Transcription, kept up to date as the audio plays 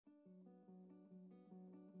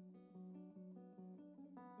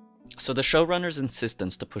So the showrunner's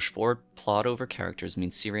insistence to push forward plot over characters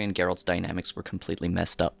means Ciri and Geralt's dynamics were completely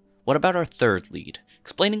messed up. What about our third lead?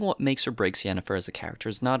 Explaining what makes or breaks Yennefer as a character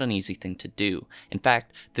is not an easy thing to do. In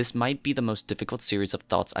fact, this might be the most difficult series of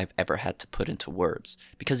thoughts I've ever had to put into words.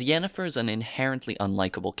 Because Yennefer is an inherently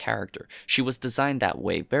unlikable character. She was designed that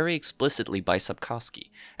way very explicitly by Sapkowski.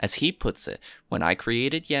 As he puts it, when I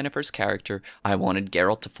created Yennefer's character, I wanted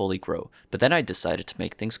Geralt to fully grow, but then I decided to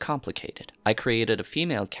make things complicated. I created a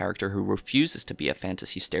female character who refuses to be a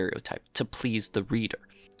fantasy stereotype, to please the reader.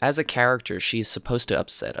 As a character, she is supposed to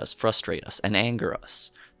upset us, frustrate us, and anger us.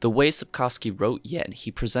 The way Sapkowski wrote Yen, he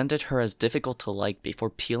presented her as difficult to like before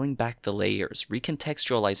peeling back the layers,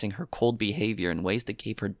 recontextualizing her cold behavior in ways that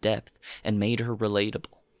gave her depth and made her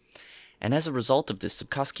relatable. And as a result of this,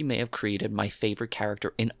 Sapkowski may have created my favorite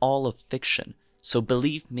character in all of fiction. So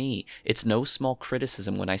believe me, it's no small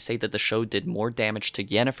criticism when I say that the show did more damage to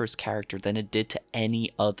Yennefer's character than it did to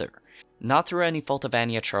any other. Not through any fault of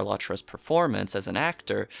Anya Charlotra's performance as an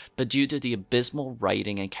actor, but due to the abysmal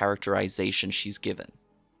writing and characterization she's given.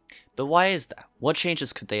 But why is that? What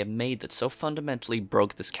changes could they have made that so fundamentally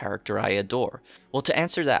broke this character I adore? Well, to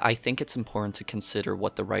answer that, I think it's important to consider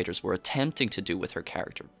what the writers were attempting to do with her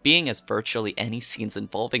character, being as virtually any scenes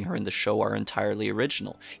involving her in the show are entirely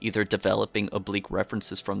original, either developing oblique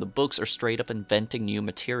references from the books or straight up inventing new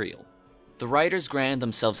material. The writers granted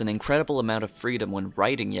themselves an incredible amount of freedom when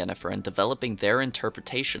writing Yennefer and developing their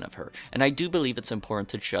interpretation of her, and I do believe it's important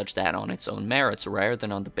to judge that on its own merits rather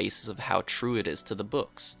than on the basis of how true it is to the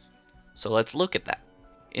books. So let's look at that.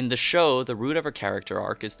 In the show, the root of her character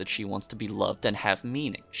arc is that she wants to be loved and have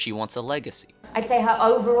meaning. She wants a legacy. I'd say her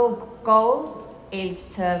overall goal is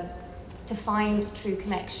to find true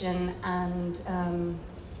connection and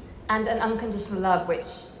an unconditional love, which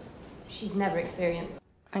she's never experienced.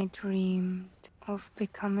 I dreamed of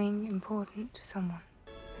becoming important to someone.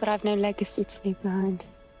 But I've no legacy to leave behind.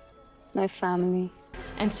 No family.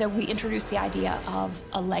 And so we introduce the idea of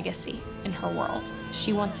a legacy in her world.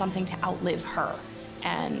 She wants something to outlive her.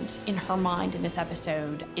 And in her mind, in this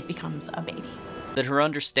episode, it becomes a baby. That her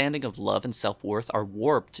understanding of love and self-worth are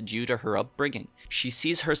warped due to her upbringing. She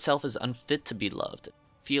sees herself as unfit to be loved.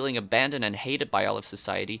 Feeling abandoned and hated by all of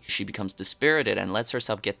society, she becomes dispirited and lets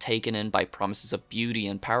herself get taken in by promises of beauty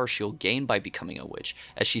and power she'll gain by becoming a witch,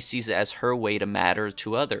 as she sees it as her way to matter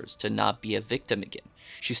to others, to not be a victim again.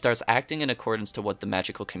 She starts acting in accordance to what the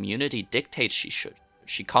magical community dictates she should.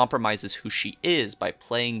 She compromises who she is by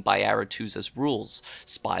playing by Aretuza's rules,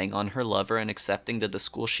 spying on her lover and accepting that the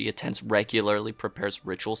school she attends regularly prepares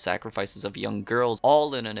ritual sacrifices of young girls,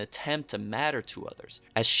 all in an attempt to matter to others.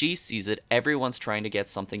 As she sees it, everyone's trying to get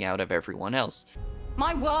something out of everyone else.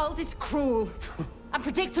 My world is cruel,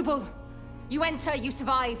 unpredictable. You enter, you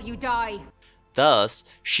survive, you die. Thus,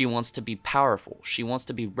 she wants to be powerful, she wants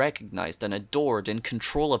to be recognized and adored, in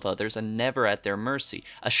control of others and never at their mercy,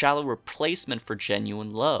 a shallow replacement for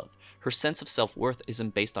genuine love. Her sense of self-worth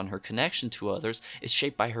isn't based on her connection to others, it's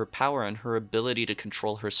shaped by her power and her ability to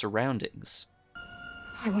control her surroundings.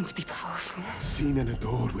 I want to be powerful. Seen and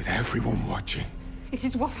adored with everyone watching. It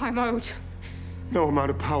is what I'm owed. No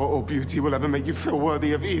amount of power or beauty will ever make you feel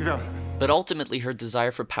worthy of either. But ultimately, her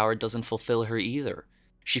desire for power doesn't fulfill her either.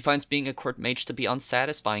 She finds being a court mage to be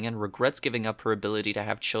unsatisfying and regrets giving up her ability to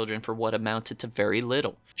have children for what amounted to very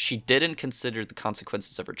little. She didn't consider the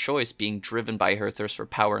consequences of her choice, being driven by her thirst for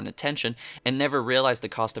power and attention, and never realized the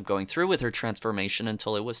cost of going through with her transformation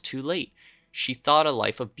until it was too late. She thought a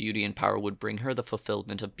life of beauty and power would bring her the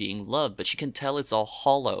fulfillment of being loved, but she can tell it's all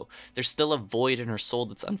hollow. There's still a void in her soul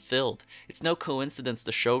that's unfilled. It's no coincidence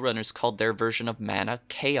the showrunners called their version of mana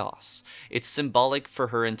chaos. It's symbolic for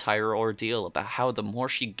her entire ordeal about how the more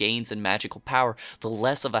she gains in magical power, the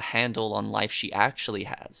less of a handle on life she actually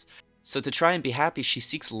has. So to try and be happy, she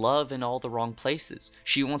seeks love in all the wrong places.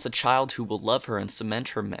 She wants a child who will love her and cement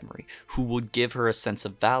her memory, who would give her a sense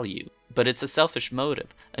of value. But it's a selfish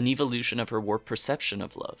motive, an evolution of her warped perception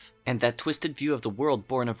of love. And that twisted view of the world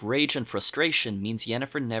born of rage and frustration means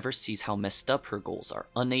Yennefer never sees how messed up her goals are,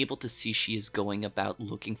 unable to see she is going about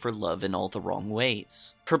looking for love in all the wrong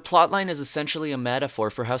ways. Her plotline is essentially a metaphor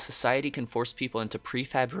for how society can force people into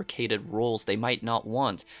prefabricated roles they might not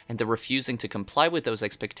want, and that refusing to comply with those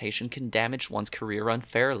expectations can damage one's career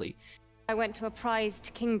unfairly. I went to a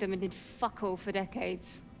prized kingdom and did fuck all for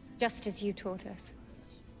decades, just as you taught us.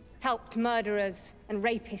 Helped murderers and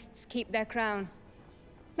rapists keep their crown.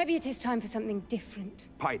 Maybe it is time for something different.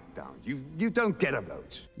 Pipe down. You don't get a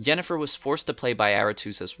vote. Yennefer was forced to play by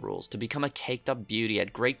Aretuza's rules, to become a caked-up beauty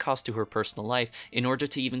at great cost to her personal life in order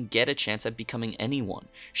to even get a chance at becoming anyone.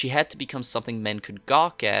 She had to become something men could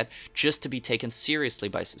gawk at just to be taken seriously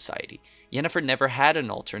by society. Yennefer never had an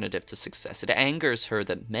alternative to success. It angers her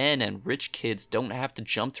that men and rich kids don't have to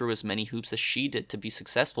jump through as many hoops as she did to be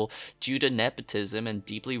successful due to nepotism and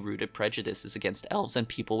deeply rooted prejudices against elves and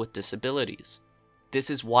people with disabilities. This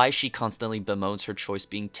is why she constantly bemoans her choice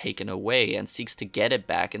being taken away and seeks to get it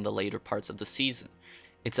back in the later parts of the season.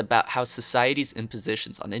 It's about how society's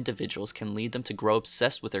impositions on individuals can lead them to grow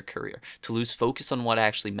obsessed with their career, to lose focus on what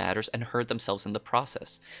actually matters, and hurt themselves in the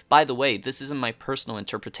process. By the way, this isn't my personal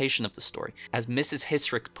interpretation of the story. As Mrs.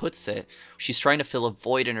 Hissrich puts it, she's trying to fill a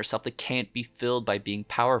void in herself that can't be filled by being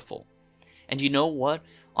powerful. And you know what?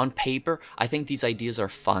 On paper, I think these ideas are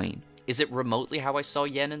fine. Is it remotely how I saw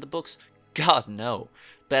Yen in the books? God, no.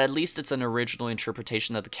 But at least it's an original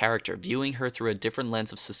interpretation of the character, viewing her through a different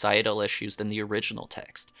lens of societal issues than the original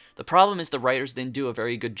text. The problem is the writers didn't do a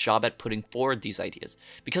very good job at putting forward these ideas.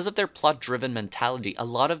 Because of their plot-driven mentality, a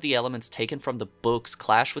lot of the elements taken from the books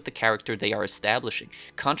clash with the character they are establishing,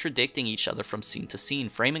 contradicting each other from scene to scene,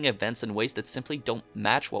 framing events in ways that simply don't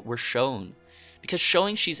match what we're shown. Because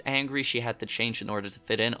showing she's angry she had to change in order to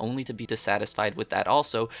fit in, only to be dissatisfied with that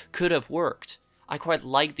also, could have worked. I quite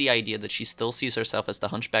like the idea that she still sees herself as the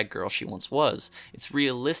hunchback girl she once was. It's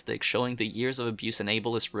realistic, showing the years of abuse and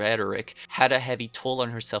ableist rhetoric had a heavy toll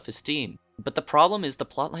on her self-esteem. But the problem is the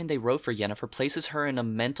plotline they wrote for Yennefer places her in a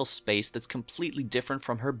mental space that's completely different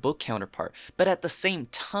from her book counterpart. But at the same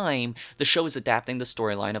time, the show is adapting the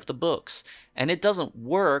storyline of the books. And it doesn't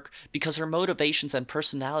work because her motivations and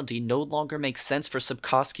personality no longer make sense for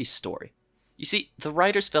Sapkowski's story. You see, the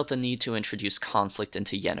writers felt a need to introduce conflict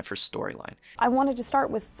into Yennefer's storyline. I wanted to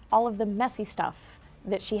start with all of the messy stuff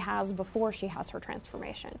that she has before she has her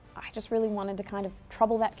transformation. I just really wanted to kind of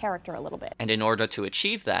trouble that character a little bit. And in order to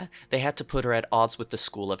achieve that, they had to put her at odds with the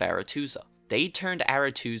school of Aretuza. They turned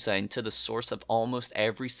Aretuza into the source of almost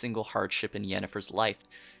every single hardship in Yennefer's life.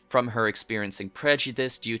 From her experiencing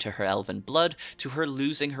prejudice due to her elven blood, to her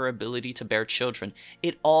losing her ability to bear children,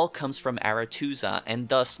 it all comes from Aretuza, and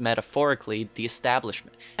thus, metaphorically, the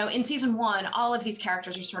establishment. In season 1, all of these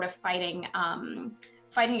characters are sort of fighting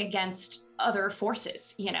against other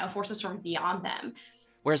forces, forces from beyond them.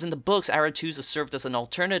 Whereas in the books, Aretuza served as an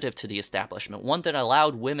alternative to the establishment, one that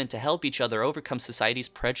allowed women to help each other overcome society's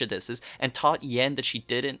prejudices and taught Yen that she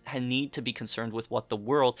didn't need to be concerned with what the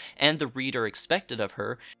world and the reader expected of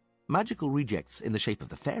her. Magical rejects in the shape of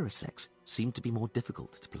the fairer sex seemed to be more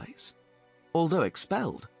difficult to place. Although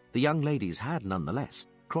expelled, the young ladies had nonetheless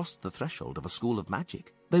crossed the threshold of a school of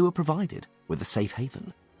magic. They were provided with a safe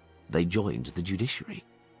haven. They joined the judiciary.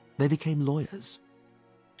 They became lawyers.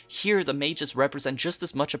 Here, the mages represent just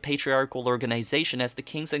as much a patriarchal organization as the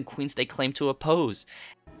kings and queens they claim to oppose.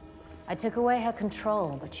 I took away her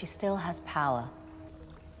control, but she still has power.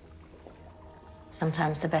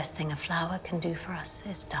 Sometimes the best thing a flower can do for us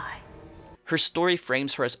is die. Her story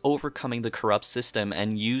frames her as overcoming the corrupt system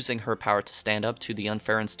and using her power to stand up to the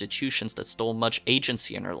unfair institutions that stole much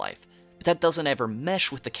agency in her life. But that doesn't ever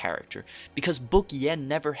mesh with the character, because Book Yen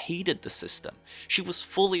never hated the system. She was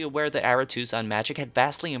fully aware that Aretuza and magic had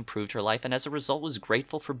vastly improved her life and as a result was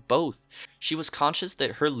grateful for both. She was conscious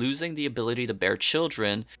that her losing the ability to bear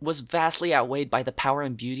children was vastly outweighed by the power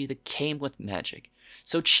and beauty that came with magic.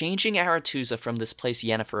 So changing Aretuza from this place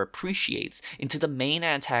Yennefer appreciates into the main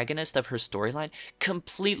antagonist of her storyline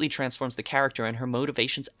completely transforms the character and her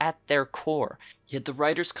motivations at their core. Yet the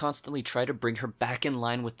writers constantly try to bring her back in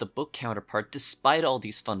line with the book counterpart despite all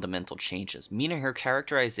these fundamental changes, meaning her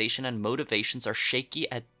characterization and motivations are shaky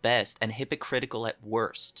at best and hypocritical at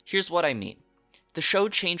worst. Here's what I mean. The show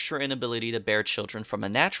changed her inability to bear children from a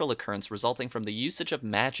natural occurrence resulting from the usage of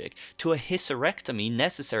magic to a hysterectomy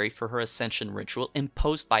necessary for her ascension ritual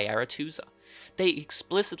imposed by Aretuza. They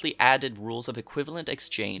explicitly added rules of equivalent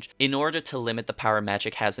exchange in order to limit the power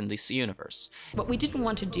magic has in this universe. What we didn't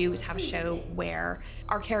want to do is have a show where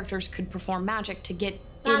our characters could perform magic to get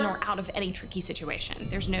in or out of any tricky situation.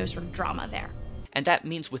 There's no sort of drama there. And that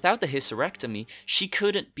means without the hysterectomy, she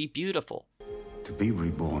couldn't be beautiful. To be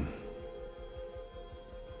reborn,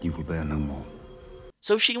 you will bear no more.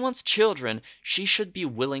 So if she wants children, she should be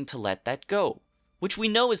willing to let that go, which we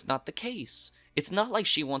know is not the case. It's not like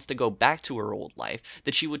she wants to go back to her old life,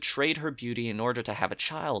 that she would trade her beauty in order to have a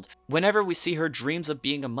child. Whenever we see her dreams of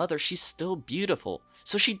being a mother, she's still beautiful.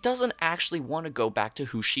 So she doesn't actually want to go back to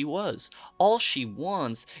who she was. All she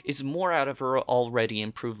wants is more out of her already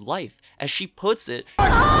improved life. As she puts it,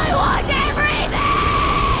 I want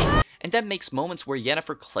everything! And that makes moments where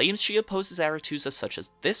Yennefer claims she opposes Aretuza, such as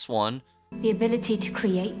this one, The ability to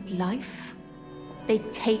create life, they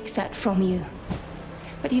take that from you.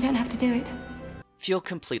 But you don't have to do it. feel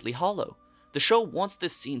completely hollow. The show wants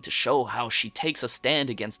this scene to show how she takes a stand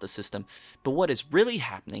against the system, but what is really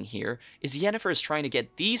happening here is Yennefer is trying to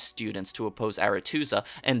get these students to oppose Aretuza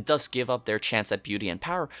and thus give up their chance at beauty and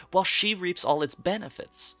power, while she reaps all its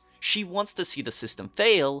benefits. She wants to see the system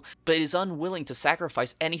fail, but is unwilling to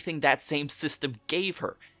sacrifice anything that same system gave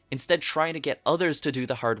her, instead trying to get others to do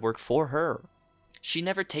the hard work for her. She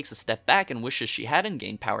never takes a step back and wishes she hadn't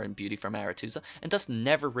gained power and beauty from Aretuza, and thus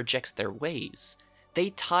never rejects their ways.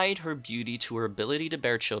 They tied her beauty to her ability to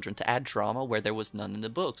bear children to add drama where there was none in the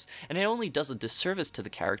books, and it only does a disservice to the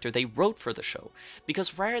character they wrote for the show,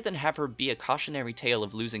 because rather than have her be a cautionary tale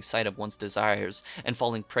of losing sight of one's desires and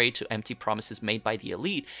falling prey to empty promises made by the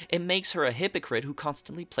elite, it makes her a hypocrite who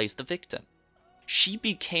constantly plays the victim. She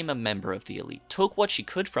became a member of the elite, took what she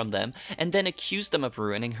could from them, and then accused them of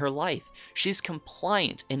ruining her life. She's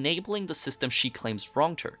compliant, enabling the system she claims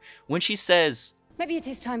wronged her. When she says, Maybe it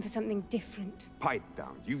is time for something different. Pipe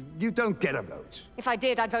down. You don't get a vote. If I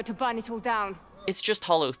did, I'd vote to burn it all down. it's just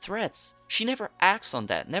hollow threats. She never acts on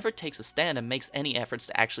that, never takes a stand and makes any efforts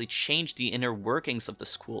to actually change the inner workings of the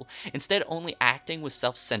school, instead only acting with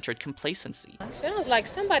self-centered complacency. Sounds like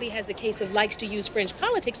somebody has the case of likes to use fringe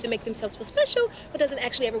politics to make themselves feel special, but doesn't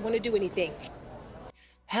actually ever want to do anything.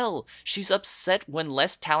 Hell, she's upset when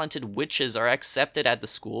less talented witches are accepted at the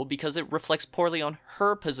school because it reflects poorly on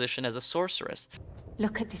her position as a sorceress.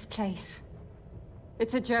 Look at this place.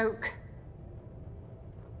 It's a joke.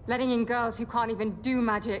 Letting in girls who can't even do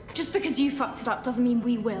magic. Just because you fucked it up doesn't mean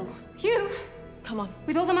we will. You? Come on.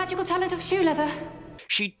 With all the magical talent of shoe leather.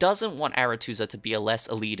 She doesn't want Aretuza to be a less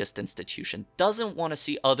elitist institution, doesn't want to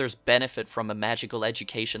see others benefit from a magical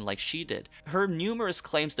education like she did. Her numerous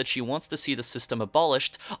claims that she wants to see the system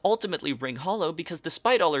abolished ultimately ring hollow because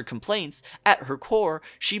despite all her complaints, at her core,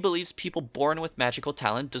 she believes people born with magical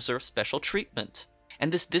talent deserve special treatment.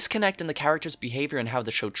 And this disconnect in the character's behavior and how the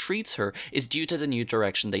show treats her is due to the new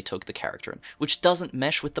direction they took the character in, which doesn't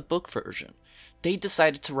mesh with the book version. They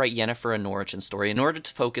decided to write Yennefer an origin story in order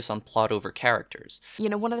to focus on plot over characters. You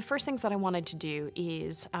know, one of the first things that I wanted to do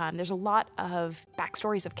is there's a lot of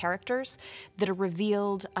backstories of characters that are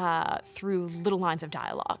revealed through little lines of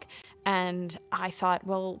dialogue. And I thought,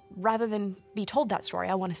 well, rather than be told that story,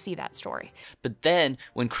 I want to see that story. But then,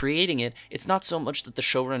 when creating it, it's not so much that the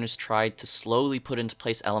showrunners tried to slowly put into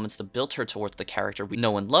place elements to build her towards the character we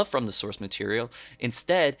know and love from the source material.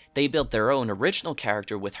 Instead, they built their own original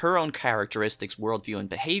character with her own characteristics, worldview, and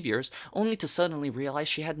behaviors, only to suddenly realize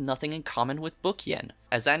she had nothing in common with Book Yen.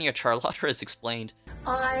 As Anya Charlotta has explained,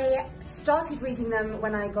 I started reading them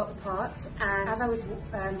when I got the part, and as I was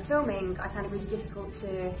filming, I found it really difficult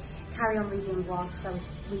to carry on reading whilst I was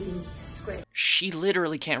reading the script. She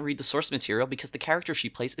literally can't read the source material because the character she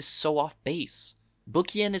plays is so off base.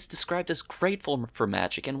 Book Yen is described as grateful for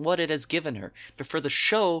magic and what it has given her, but for the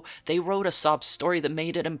show, they wrote a sob story that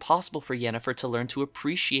made it impossible for Yennefer to learn to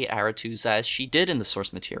appreciate Aretuza as she did in the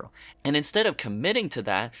source material. And instead of committing to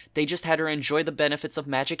that, they just had her enjoy the benefits of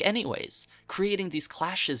magic anyways, creating these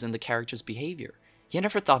clashes in the character's behavior.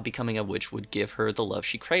 Yennefer thought becoming a witch would give her the love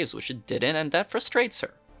she craves, which it didn't, and that frustrates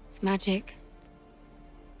her. It's magic.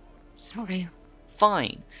 It's not real.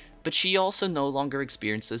 Fine, but she also no longer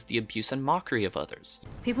experiences the abuse and mockery of others.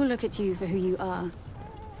 People look at you for who you are,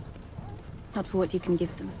 not for what you can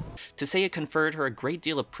give them. To say it conferred her a great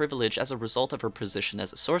deal of privilege as a result of her position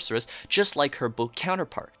as a sorceress, just like her book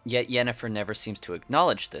counterpart. Yet Yennefer never seems to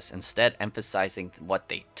acknowledge this, instead emphasizing what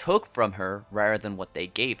they took from her rather than what they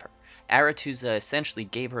gave her. Aretuza essentially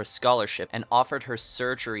gave her a scholarship and offered her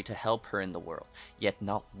surgery to help her in the world, yet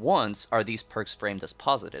not once are these perks framed as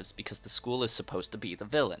positives because the school is supposed to be the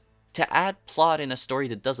villain. To add plot in a story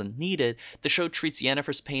that doesn't need it, the show treats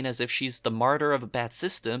Yennefer's pain as if she's the martyr of a bad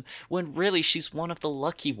system, when really she's one of the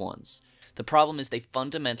lucky ones. The problem is they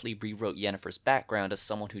fundamentally rewrote Yennefer's background as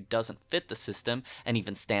someone who doesn't fit the system and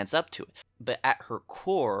even stands up to it. But at her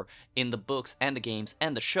core, in the books and the games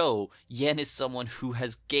and the show, Yen is someone who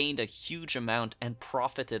has gained a huge amount and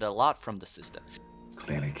profited a lot from the system.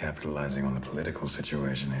 Clearly capitalizing on the political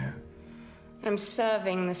situation here. I'm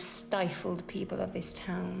serving the stifled people of this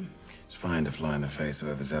town. It's fine to fly in the face of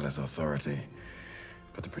overzealous authority,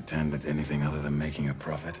 but to pretend it's anything other than making a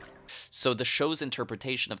profit. So the show's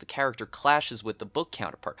interpretation of the character clashes with the book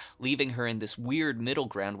counterpart, leaving her in this weird middle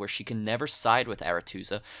ground where she can never side with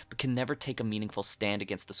Aretuza, but can never take a meaningful stand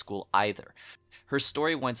against the school either. Her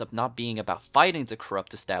story winds up not being about fighting the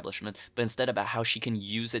corrupt establishment, but instead about how she can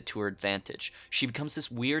use it to her advantage. She becomes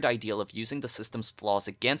this weird ideal of using the system's flaws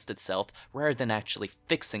against itself, rather than actually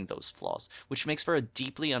fixing those flaws, which makes for a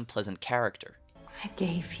deeply unpleasant character. I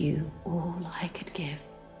gave you all I could give.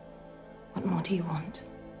 What more do you want?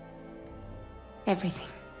 Everything.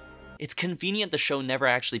 It's convenient the show never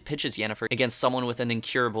actually pitches Yennefer against someone with an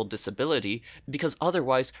incurable disability, because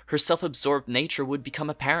otherwise her self-absorbed nature would become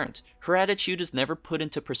apparent. Her attitude is never put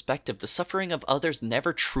into perspective, the suffering of others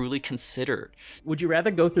never truly considered. Would you rather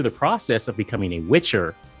go through the process of becoming a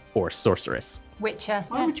witcher or a sorceress? Witcher.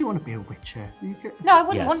 Why would you want to be a witcher? No, I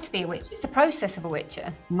wouldn't want to be a witcher. It's the process of a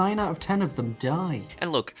witcher. 9 out of 10 of them die.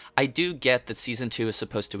 And look, I do get that Season 2 is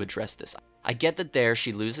supposed to address this. I get that there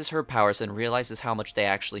she loses her powers and realizes how much they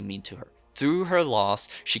actually mean to her. Through her loss,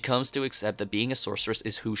 she comes to accept that being a sorceress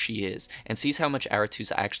is who she is, and sees how much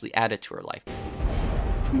Aretuza actually added to her life.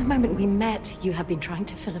 From the moment we met, you have been trying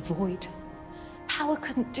to fill a void. Power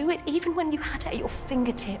couldn't do it, even when you had it at your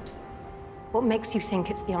fingertips. What makes you think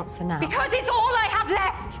it's the answer now? Because it's all I have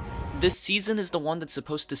left! This season is the one that's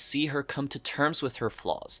supposed to see her come to terms with her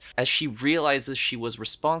flaws, as she realizes she was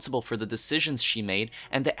responsible for the decisions she made,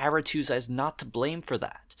 and that Aretuza is not to blame for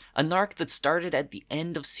that. An arc that started at the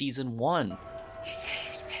end of Season 1. You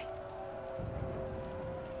saved me.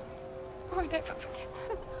 I'll never forget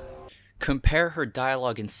that. Compare her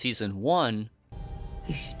dialogue in Season 1.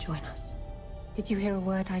 You should join us. Did you hear a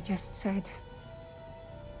word I just said?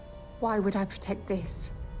 Why would I protect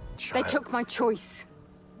this? They took my choice.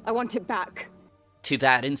 I want it back. To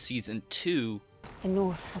that in Season 2. The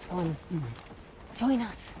North has won. Join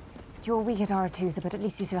us. You're weak at Aretuza, but at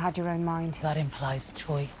least you still had your own mind. That implies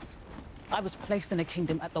choice. I was placed in a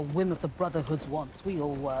kingdom at the whim of the Brotherhoods once. We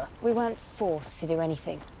all were. We weren't forced to do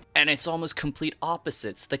anything. And it's almost complete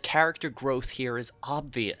opposites. The character growth here is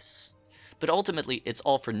obvious. But ultimately, it's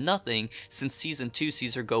all for nothing, since Season 2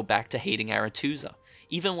 sees her go back to hating Aretuza.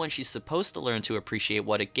 Even when she's supposed to learn to appreciate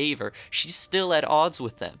what it gave her, she's still at odds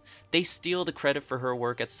with them. They steal the credit for her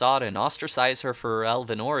work at Sada and ostracize her for her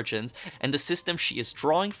elven origins, and the system she is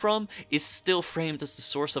drawing from is still framed as the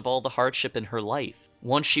source of all the hardship in her life,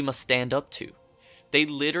 one she must stand up to. They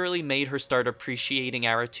literally made her start appreciating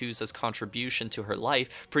Aretuza's contribution to her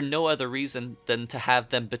life for no other reason than to have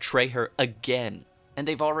them betray her again. And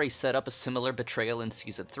they've already set up a similar betrayal in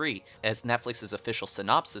Season 3. As Netflix's official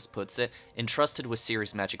synopsis puts it, entrusted with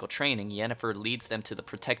Ciri's magical training, Yennefer leads them to the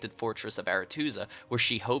protected fortress of Aretuza, where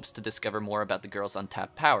she hopes to discover more about the girl's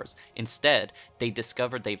untapped powers. Instead, they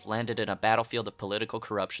discover they've landed in a battlefield of political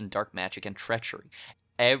corruption, dark magic, and treachery.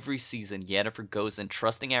 Every season, Yennefer goes in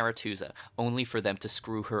trusting Aretuza, only for them to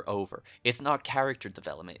screw her over. It's not character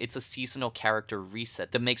development, it's a seasonal character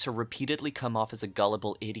reset that makes her repeatedly come off as a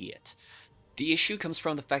gullible idiot. The issue comes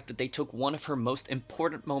from the fact that they took one of her most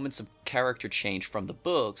important moments of character change from the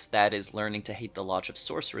books, that is, learning to hate the Lodge of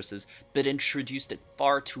Sorceresses, but introduced it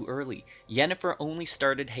far too early. Yennefer only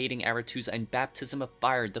started hating Aretuza in Baptism of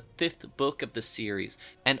Fire, the 5th book of the series,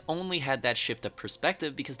 and only had that shift of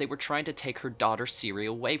perspective because they were trying to take her daughter Ciri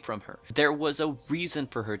away from her. There was a reason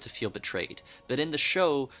for her to feel betrayed, but in the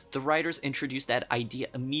show, the writers introduced that idea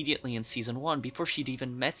immediately in Season 1 before she'd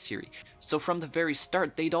even met Ciri. So from the very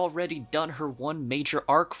start, they'd already done her one major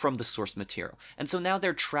arc from the source material, and so now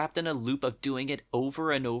they're trapped in a loop of doing it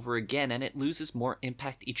over and over again, and it loses more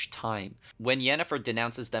impact each time. When Yennefer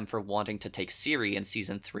denounces them for wanting to take Ciri in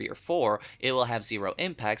Season 3 or 4, it will have zero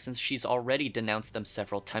impact since she's already denounced them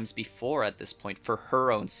several times before at this point for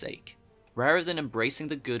her own sake. Rather than embracing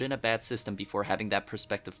the good in a bad system before having that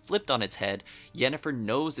perspective flipped on its head, Yennefer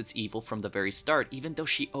knows it's evil from the very start, even though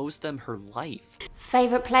she owes them her life.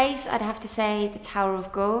 Favourite place, I'd have to say the Tower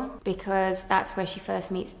of Gore, because that's where she first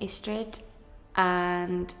meets Istrid,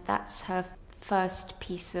 and that's her first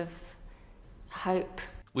piece of hope.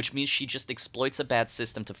 Which means she just exploits a bad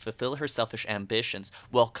system to fulfill her selfish ambitions,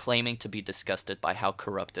 while claiming to be disgusted by how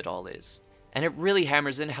corrupt it all is. And it really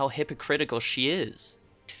hammers in how hypocritical she is.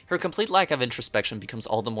 Her complete lack of introspection becomes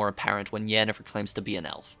all the more apparent when Yennefer claims to be an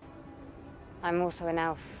elf. I'm also an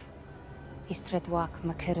elf. I'm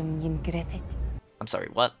sorry,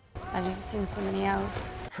 what? I've never seen so many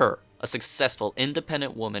elves. Her, a successful,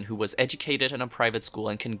 independent woman who was educated in a private school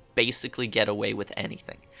and can basically get away with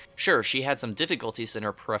anything. Sure, she had some difficulties in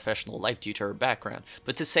her professional life due to her background,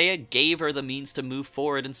 but Tissaia gave her the means to move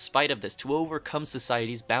forward in spite of this, to overcome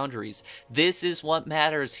society's boundaries. This is what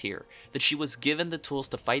matters here, that she was given the tools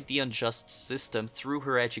to fight the unjust system through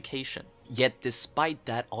her education. Yet despite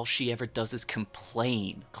that, all she ever does is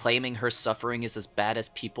complain, claiming her suffering is as bad as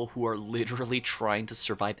people who are literally trying to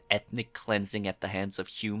survive ethnic cleansing at the hands of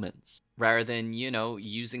humans. Rather than,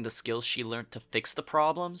 using the skills she learned to fix the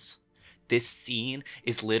problems. This scene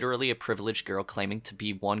is literally a privileged girl claiming to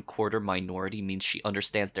be 1/4 minority means she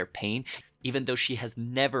understands their pain, even though she has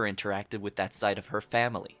never interacted with that side of her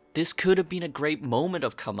family. This could have been a great moment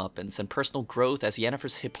of comeuppance and personal growth as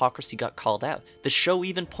Yennefer's hypocrisy got called out. The show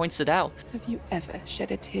even points it out. Have you ever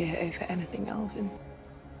shed a tear over anything, Alvin?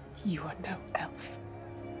 You are no elf.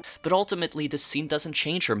 But ultimately, this scene doesn't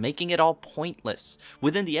change her, making it all pointless.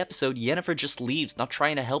 Within the episode, Yennefer just leaves, not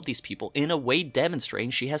trying to help these people, in a way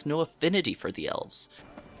demonstrating she has no affinity for the elves.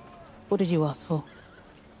 What did you ask for?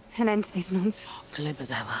 An end to this nonsense. To live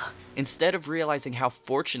as ever. Instead of realizing how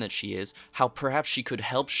fortunate she is, how perhaps she could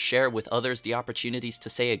help share with others the opportunities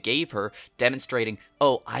Tissaia gave her, demonstrating,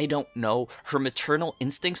 oh, I don't know, her maternal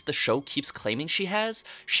instincts the show keeps claiming she has,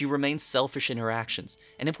 she remains selfish in her actions.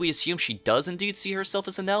 And if we assume she does indeed see herself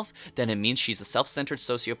as an elf, then it means she's a self-centered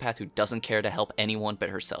sociopath who doesn't care to help anyone but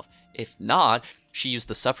herself. If not, she used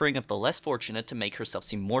the suffering of the less fortunate to make herself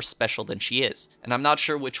seem more special than she is. And I'm not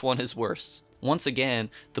sure which one is worse. Once again,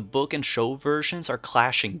 the book and show versions are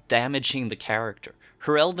clashing, damaging the character.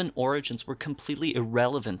 Her elven origins were completely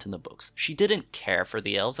irrelevant in the books. She didn't care for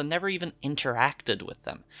the elves and never even interacted with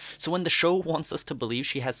them. So when the show wants us to believe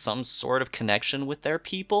she has some sort of connection with their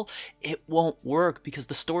people, it won't work because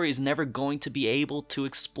the story is never going to be able to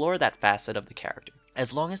explore that facet of the character.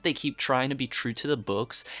 As long as they keep trying to be true to the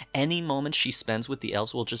books, any moment she spends with the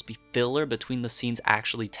elves will just be filler between the scenes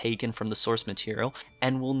actually taken from the source material,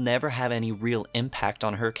 and will never have any real impact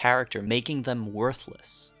on her character, making them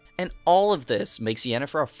worthless. And all of this makes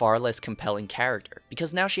Yennefer a far less compelling character,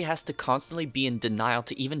 because now she has to constantly be in denial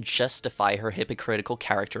to even justify her hypocritical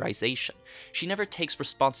characterization. She never takes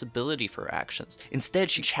responsibility for her actions. Instead,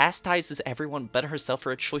 she chastises everyone but herself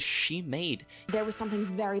for a choice she made. There was something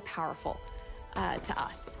very powerful to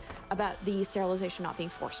us about the sterilization not being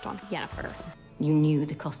forced on Yennefer. You knew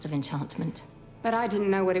the cost of enchantment. But I didn't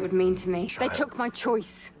know what it would mean to me. They took my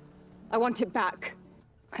choice. I want it back.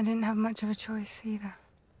 I didn't have much of a choice either.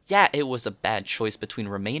 Yeah, it was a bad choice between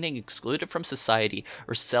remaining excluded from society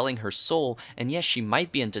or selling her soul, and yes, she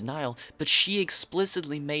might be in denial, but she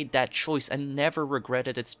explicitly made that choice and never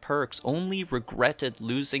regretted its perks, only regretted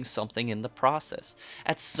losing something in the process.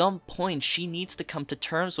 At some point, she needs to come to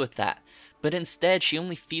terms with that, but instead, she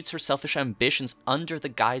only feeds her selfish ambitions under the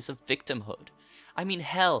guise of victimhood. I mean,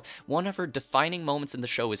 hell, one of her defining moments in the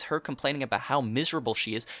show is her complaining about how miserable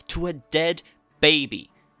she is to a dead baby,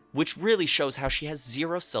 which really shows how she has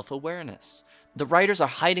zero self-awareness. The writers are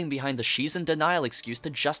hiding behind the she's in denial excuse to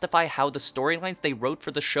justify how the storylines they wrote for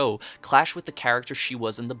the show clash with the character she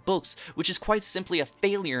was in the books, which is quite simply a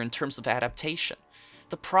failure in terms of adaptation.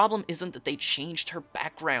 The problem isn't that they changed her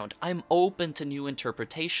background. I'm open to new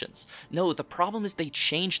interpretations. No, the problem is they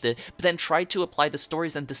changed it, but then tried to apply the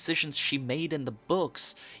stories and decisions she made in the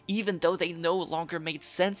books, even though they no longer made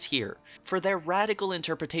sense here. For their radical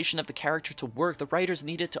interpretation of the character to work, the writers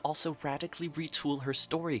needed to also radically retool her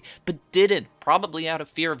story, but didn't, probably out of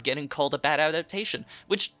fear of getting called a bad adaptation,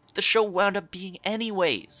 which the show wound up being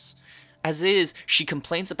anyways. As is, she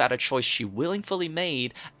complains about a choice she willingly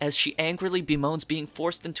made as she angrily bemoans being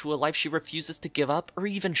forced into a life she refuses to give up or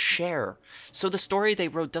even share. So the story they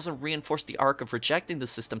wrote doesn't reinforce the arc of rejecting the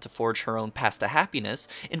system to forge her own path to happiness.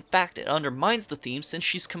 In fact, it undermines the theme since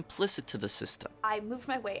she's complicit to the system. I moved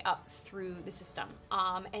my way up through the system,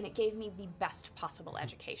 and it gave me the best possible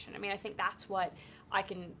education. I mean, I think that's what I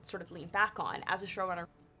can sort of lean back on as a showrunner.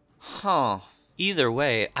 Huh. Either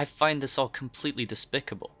way, I find this all completely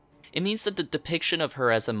despicable. It means that the depiction of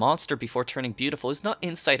her as a monster before turning beautiful is not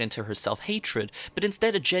insight into her self-hatred, but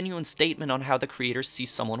instead a genuine statement on how the creators see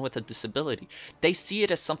someone with a disability. They see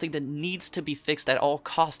it as something that needs to be fixed at all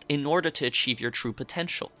costs in order to achieve your true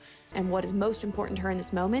potential. And what is most important to her in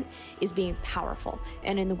this moment is being powerful.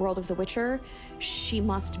 And in the world of The Witcher, she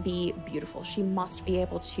must be beautiful. She must be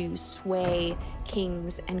able to sway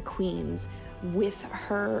kings and queens with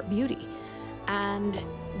her beauty. And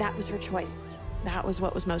that was her choice. That was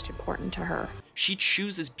what was most important to her. She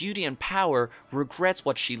chooses beauty and power, regrets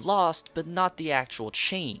what she lost, but not the actual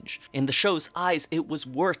change. In the show's eyes, it was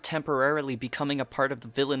worth temporarily becoming a part of the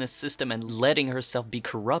villainous system and letting herself be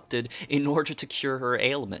corrupted in order to cure her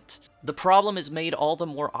ailment. The problem is made all the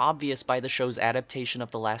more obvious by the show's adaptation of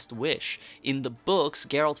The Last Wish. In the books,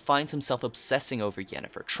 Geralt finds himself obsessing over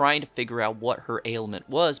Yennefer, trying to figure out what her ailment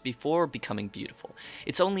was before becoming beautiful.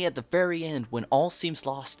 It's only at the very end, when all seems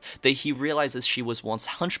lost, that he realizes she was once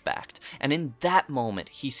hunchbacked, and in that moment,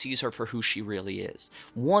 he sees her for who she really is.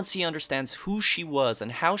 Once he understands who she was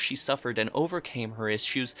and how she suffered and overcame her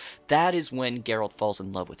issues, that is when Geralt falls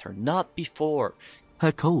in love with her, not before.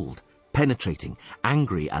 Her cold, penetrating,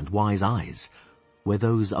 angry and wise eyes were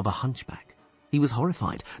those of a hunchback. He was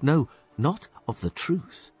horrified. No, not of the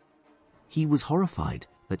truth. He was horrified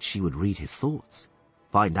that she would read his thoughts,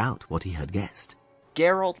 find out what he had guessed.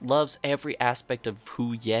 Geralt loves every aspect of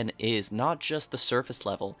who Yen is, not just the surface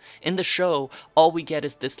level. In the show, all we get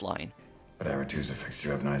is this line. But Aretusa fixed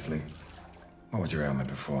you up nicely. What was your ailment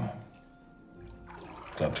before?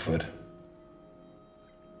 Clubbed foot.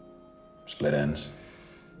 Split ends.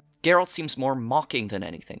 Geralt seems more mocking than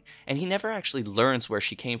anything, and he never actually learns where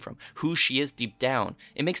she came from, who she is deep down.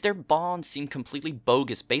 It makes their bond seem completely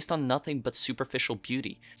bogus, based on nothing but superficial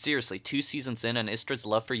beauty. Seriously, 2 seasons in, and Istrid's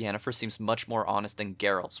love for Yennefer seems much more honest than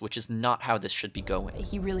Geralt's, which is not how this should be going.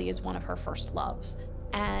 He really is one of her first loves,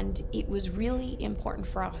 and it was really important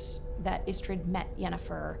for us that Istrid met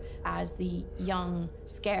Yennefer as the young,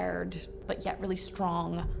 scared, but yet really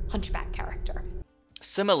strong hunchback character.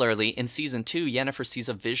 Similarly, in Season 2, Yennefer sees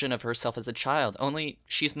a vision of herself as a child, only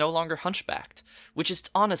she's no longer hunchbacked, which is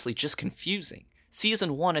honestly just confusing.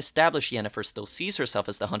 Season 1 established Yennefer still sees herself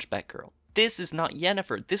as the hunchback girl. This is not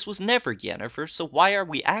Yennefer, this was never Yennefer, so why are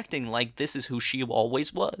we acting like this is who she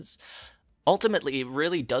always was? Ultimately, it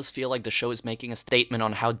really does feel like the show is making a statement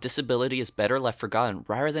on how disability is better left forgotten,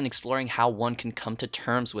 rather than exploring how one can come to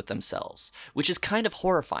terms with themselves, which is kind of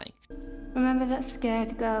horrifying. Remember that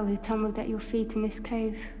scared girl who tumbled at your feet in this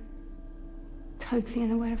cave? Totally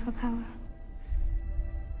unaware of her power.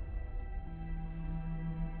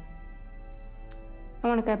 I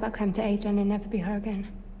want to go back home to Adrian and never be her again.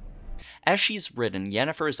 As she's written,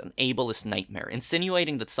 Yennefer is an ableist nightmare,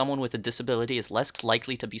 insinuating that someone with a disability is less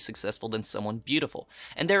likely to be successful than someone beautiful.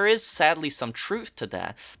 And there is sadly some truth to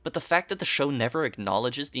that, but the fact that the show never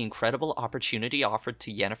acknowledges the incredible opportunity offered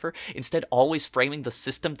to Yennefer, instead always framing the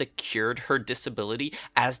system that cured her disability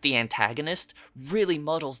as the antagonist, really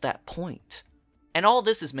muddles that point. And all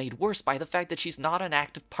this is made worse by the fact that she's not an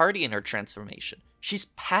active party in her transformation. She's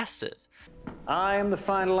passive. I am the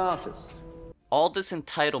final artist. All this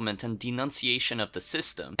entitlement and denunciation of the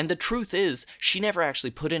system, and the truth is, she never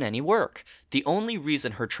actually put in any work. The only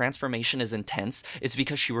reason her transformation is intense is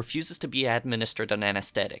because she refuses to be administered an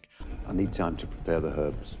anesthetic. I need time to prepare the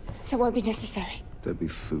herbs. That won't be necessary. Don't be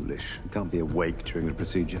foolish. You can't be awake during the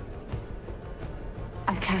procedure.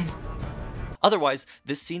 I can. Otherwise,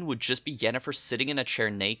 this scene would just be Yennefer sitting in a chair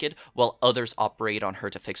naked while others operate on her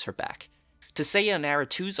to fix her back. To say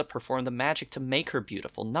Arethusa performed the magic to make her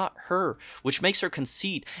beautiful, not her, which makes her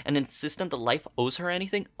concede and insistent that life owes her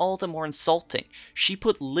anything, all the more insulting. She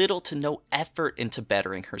put little to no effort into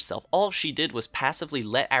bettering herself. All she did was passively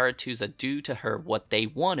let Arethusa do to her what they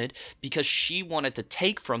wanted because she wanted to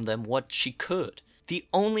take from them what she could. The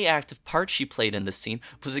only active part she played in this scene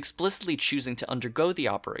was explicitly choosing to undergo the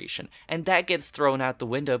operation, and that gets thrown out the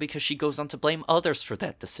window because she goes on to blame others for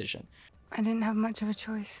that decision. I didn't have much of a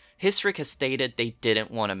choice. Historic has stated they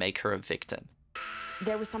didn't want to make her a victim.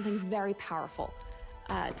 There was something very powerful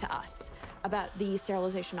to us about the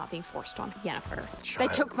sterilization not being forced on Yennefer. They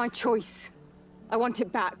took my choice. I want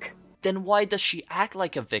it back. Then why does she act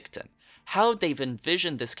like a victim? How they've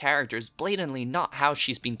envisioned this character is blatantly not how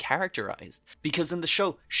she's been characterized. Because in the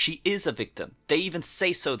show, she is a victim. They even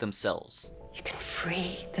say so themselves. You can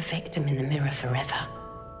free the victim in the mirror forever.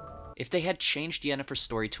 If they had changed Yennefer's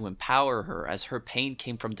story to empower her, as her pain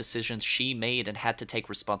came from decisions she made and had to take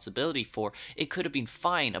responsibility for, it could have been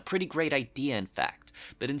fine, a pretty great idea in fact.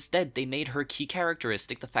 But instead, they made her key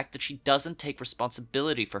characteristic the fact that she doesn't take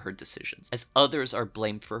responsibility for her decisions, as others are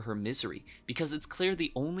blamed for her misery, because it's clear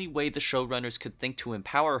the only way the showrunners could think to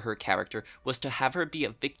empower her character was to have her be a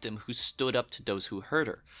victim who stood up to those who hurt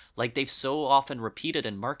her. Like they've so often repeated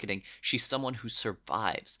in marketing, she's someone who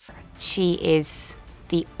survives. She is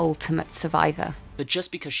the ultimate survivor. But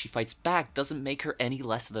just because she fights back doesn't make her any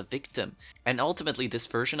less of a victim. And ultimately, this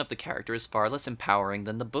version of the character is far less empowering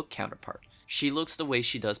than the book counterpart. She looks the way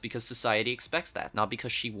she does because society expects that, not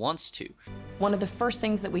because she wants to. One of the first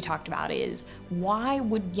things that we talked about is, why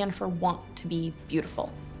would Yennefer want to be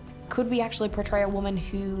beautiful? Could we actually portray a woman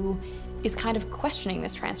who is kind of questioning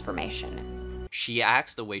this transformation? She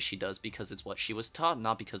acts the way she does because it's what she was taught,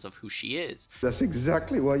 not because of who she is. That's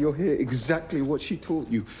exactly why you're here, exactly what she taught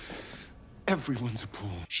you. Everyone's a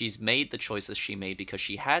pawn. She's made the choices she made because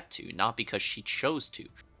she had to, not because she chose to.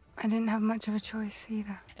 I didn't have much of a choice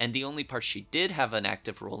either. And the only part she did have an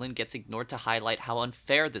active role in gets ignored to highlight how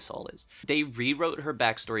unfair this all is. They rewrote her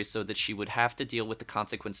backstory so that she would have to deal with the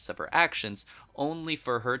consequences of her actions, only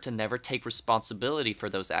for her to never take responsibility for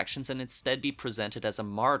those actions and instead be presented as a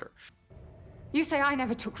martyr. You say I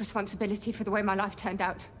never took responsibility for the way my life turned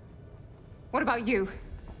out. What about you?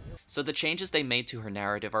 So the changes they made to her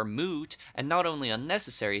narrative are moot, and not only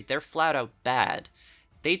unnecessary, they're flat out bad.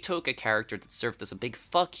 They took a character that served as a big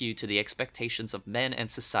fuck you to the expectations of men and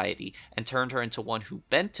society, and turned her into one who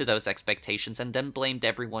bent to those expectations and then blamed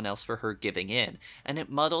everyone else for her giving in. And it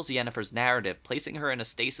muddles Yennefer's narrative, placing her in a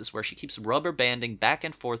stasis where she keeps rubber banding back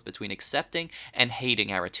and forth between accepting and hating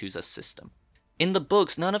Arethusa's system. In the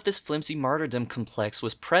books, none of this flimsy martyrdom complex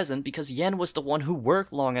was present because Yen was the one who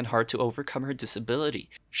worked long and hard to overcome her disability.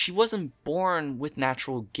 She wasn't born with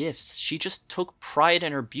natural gifts, she just took pride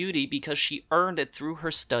in her beauty because she earned it through her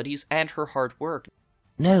studies and her hard work.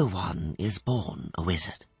 No one is born a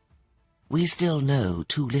wizard. We still know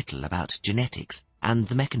too little about genetics and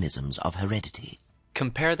the mechanisms of heredity.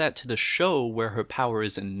 Compare that to the show where her power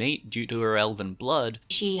is innate due to her elven blood.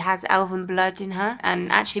 She has elven blood in her and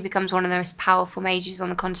actually becomes one of the most powerful mages on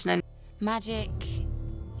the continent. Magic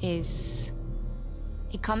is...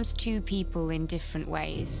 it comes to people in different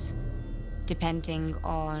ways, depending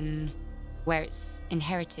on where it's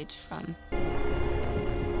inherited from.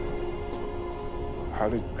 How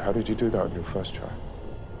did you do that on your first try?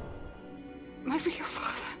 My real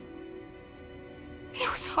father. He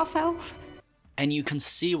was half-elf. And you can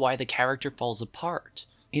see why the character falls apart.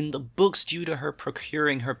 In the books, due to her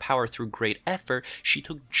procuring her power through great effort, she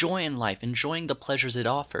took joy in life, enjoying the pleasures it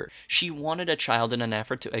offered. She wanted a child in an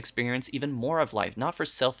effort to experience even more of life, not for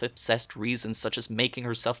self-obsessed reasons such as making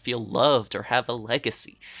herself feel loved or have a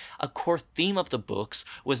legacy. A core theme of the books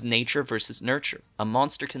was nature versus nurture. A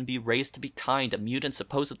monster can be raised to be kind, a mutant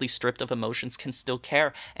supposedly stripped of emotions can still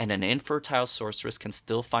care, and an infertile sorceress can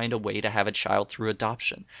still find a way to have a child through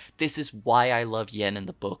adoption. This is why I love Yen in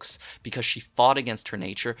the books, because she fought against her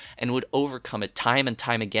nature and would overcome it time and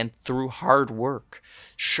time again through hard work.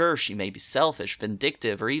 Sure, she may be selfish,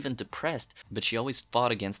 vindictive, or even depressed, but she always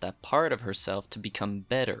fought against that part of herself to become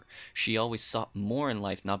better. She always sought more in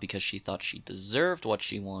life, not because she thought she deserved what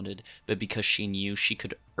she wanted, but because she knew she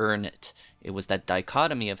could earn it. It was that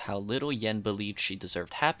dichotomy of how little Yen believed she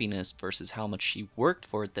deserved happiness versus how much she worked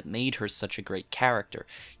for it that made her such a great character.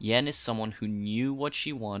 Yen is someone who knew what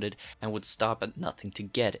she wanted and would stop at nothing to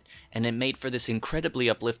get it. And it made for this incredibly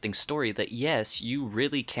uplifting story that yes, you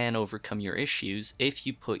really can overcome your issues if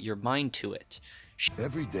you put your mind to it.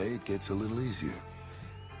 Every day it gets a little easier.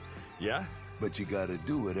 Yeah? But you gotta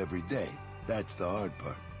do it every day. That's the hard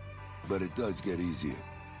part. But it does get easier.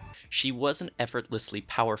 She wasn't effortlessly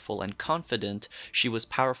powerful and confident, she was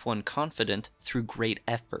powerful and confident through great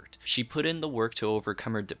effort. She put in the work to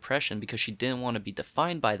overcome her depression because she didn't want to be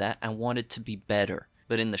defined by that and wanted to be better.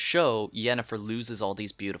 But in the show, Yennefer loses all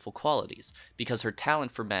these beautiful qualities. Because her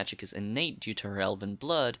talent for magic is innate due to her elven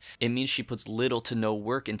blood, it means she puts little to no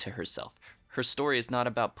work into herself. Her story is not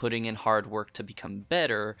about putting in hard work to become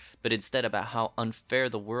better, but instead about how unfair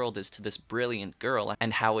the world is to this brilliant girl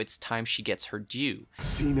and how it's time she gets her due.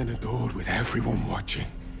 Seen and adored with everyone watching.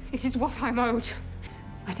 It is what I'm owed.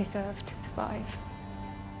 I deserve to survive.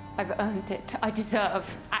 I've earned it. I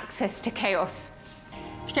deserve access to chaos.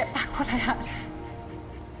 To get back what I had.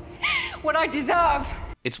 What I deserve.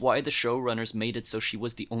 It's why the showrunners made it so she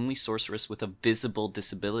was the only sorceress with a visible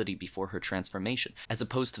disability before her transformation, as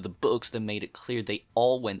opposed to the books that made it clear they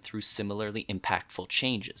all went through similarly impactful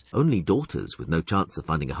changes. Only daughters with no chance of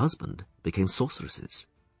finding a husband became sorceresses.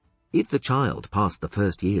 If the child passed the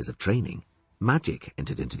first years of training, magic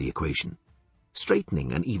entered into the equation.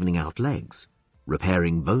 Straightening and evening out legs,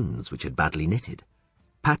 repairing bones which had badly knitted,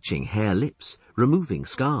 patching hair lips, removing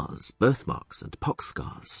scars, birthmarks, and pox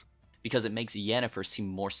scars. Because it makes Yennefer seem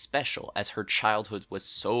more special, as her childhood was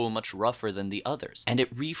so much rougher than the others, and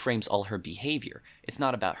it reframes all her behavior. It's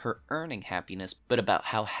not about her earning happiness, but about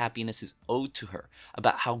how happiness is owed to her,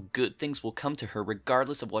 about how good things will come to her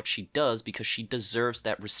regardless of what she does because she deserves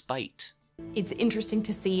that respite. It's interesting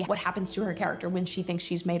to see what happens to her character when she thinks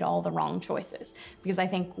she's made all the wrong choices, because I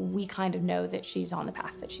think we kind of know that she's on the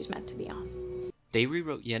path that she's meant to be on. They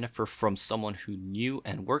rewrote Yennefer from someone who knew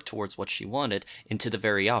and worked towards what she wanted into the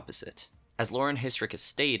very opposite. As Lauren Hissrich has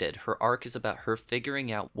stated, her arc is about her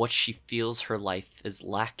figuring out what she feels her life is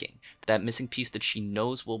lacking, that missing piece that she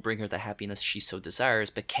knows will bring her the happiness she so desires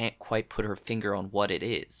but can't quite put her finger on what it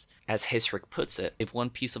is. As Hissrich puts it, if one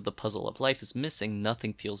piece of the puzzle of life is missing,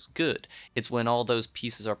 nothing feels good. It's when all those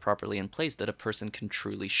pieces are properly in place that a person can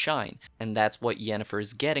truly shine, and that's what Yennefer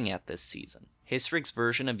is getting at this season. Hissrich's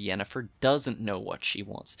version of Yennefer doesn't know what she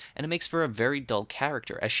wants, and it makes for a very dull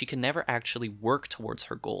character, as she can never actually work towards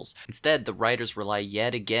her goals. Instead, the writers rely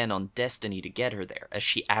yet again on destiny to get her there, as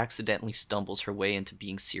she accidentally stumbles her way into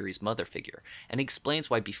being Ciri's mother figure, and explains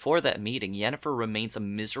why before that meeting, Yennefer remains a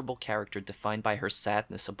miserable character defined by her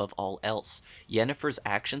sadness above all else. Yennefer's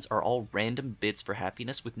actions are all random bids for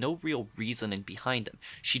happiness with no real reasoning behind them.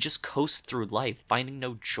 She just coasts through life, finding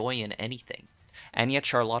no joy in anything. And yet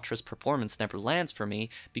Charlottra's performance never lands for me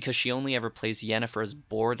because she only ever plays Yennefer as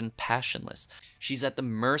bored and passionless. She's at the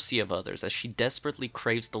mercy of others as she desperately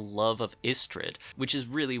craves the love of Istrid, which is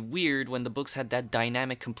really weird when the books had that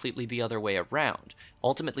dynamic completely the other way around.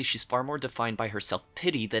 Ultimately, she's far more defined by her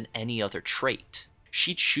self-pity than any other trait.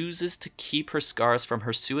 She chooses to keep her scars from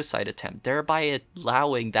her suicide attempt, thereby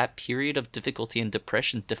allowing that period of difficulty and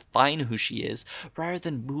depression define who she is, rather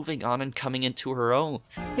than moving on and coming into her own.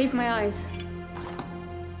 Leave my eyes.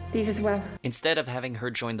 These as well. Instead of having her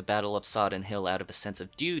join the Battle of Sodden Hill out of a sense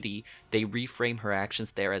of duty, they reframe her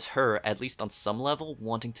actions there as her, at least on some level,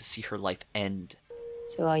 wanting to see her life end.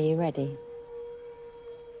 So are you ready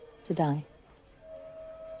to die?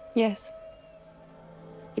 Yes.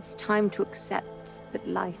 It's time to accept that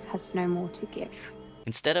life has no more to give.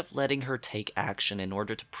 Instead of letting her take action in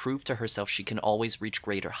order to prove to herself she can always reach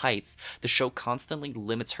greater heights, the show constantly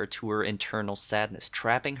limits her to her internal sadness,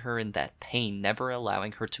 trapping her in that pain, never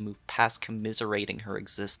allowing her to move past commiserating her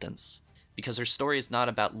existence. Because her story is not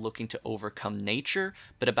about looking to overcome nature,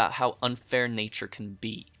 but about how unfair nature can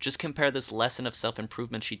be. Just compare this lesson of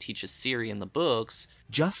self-improvement she teaches Ciri in the books.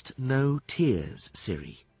 Just no tears,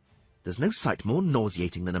 Ciri. There's no sight more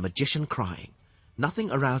nauseating than a magician crying. Nothing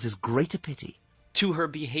arouses greater pity. To her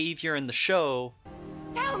behavior in the show.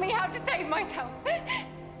 Tell me how to save myself.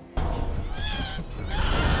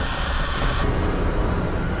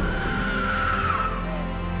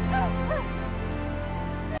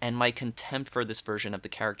 And my contempt for this version of the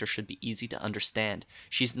character should be easy to understand.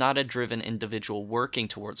 She's not a driven individual working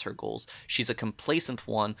towards her goals. She's a complacent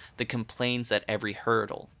one that complains at every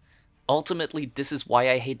hurdle. Ultimately, this is why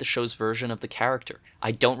I hate the show's version of the character.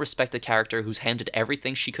 I don't respect a character who's handed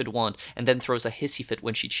everything she could want and then throws a hissy fit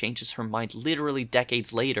when she changes her mind literally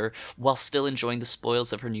decades later while still enjoying the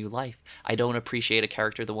spoils of her new life. I don't appreciate a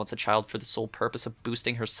character that wants a child for the sole purpose of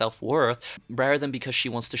boosting her self-worth, rather than because she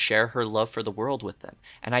wants to share her love for the world with them.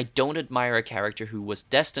 And I don't admire a character who was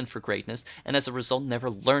destined for greatness and as a result never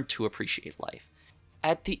learned to appreciate life.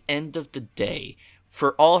 At the end of the day,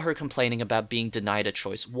 for all her complaining about being denied a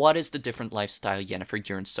choice, what is the different lifestyle Yennefer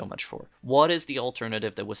yearns so much for? What is the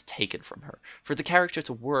alternative that was taken from her? For the character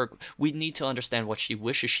to work, we need to understand what she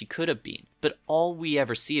wishes she could have been. But all we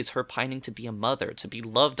ever see is her pining to be a mother, to be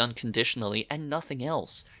loved unconditionally, and nothing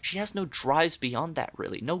else. She has no drives beyond that,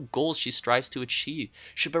 really, no goals she strives to achieve.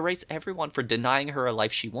 She berates everyone for denying her a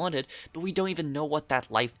life she wanted, but we don't even know what that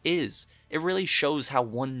life is. It really shows how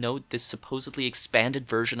one-note this supposedly expanded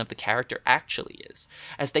version of the character actually is,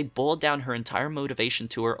 as they boil down her entire motivation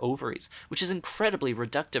to her ovaries, which is incredibly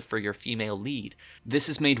reductive for your female lead. This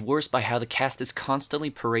is made worse by how the cast is constantly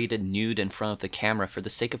paraded nude in front of the camera for the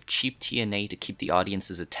sake of cheap TNA to keep the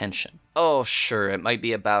audience's attention. Oh, sure, it might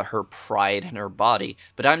be about her pride in her body,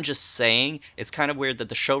 but I'm just saying, it's kind of weird that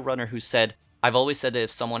the showrunner who said, "I've always said that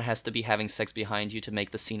if someone has to be having sex behind you to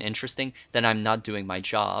make the scene interesting, then I'm not doing my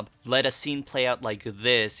job," let a scene play out like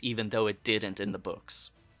this even though it didn't in the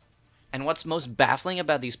books. And what's most baffling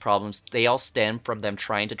about these problems, they all stem from them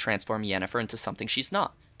trying to transform Yennefer into something she's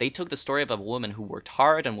not. They took the story of a woman who worked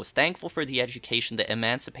hard and was thankful for the education that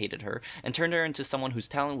emancipated her, and turned her into someone whose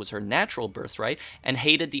talent was her natural birthright, and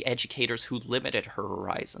hated the educators who limited her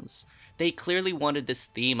horizons. They clearly wanted this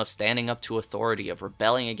theme of standing up to authority, of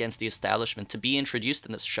rebelling against the establishment, to be introduced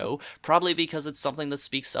in this show, probably because it's something that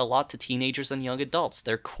speaks a lot to teenagers and young adults,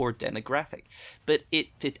 their core demographic. But if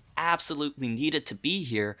it absolutely needed to be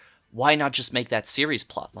here, why not just make that Ciri's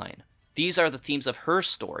plotline? These are the themes of her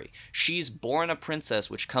story. She's born a princess,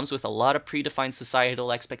 which comes with a lot of predefined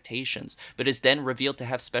societal expectations, but is then revealed to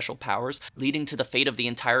have special powers, leading to the fate of the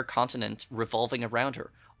entire continent revolving around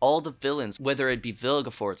her. All the villains, whether it be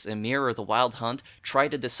Vilgefortz, Emir, or the Wild Hunt, try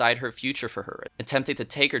to decide her future for her, attempting to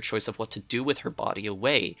take her choice of what to do with her body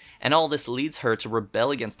away, and all this leads her to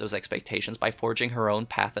rebel against those expectations by forging her own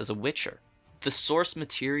path as a Witcher. The source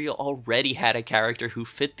material already had a character who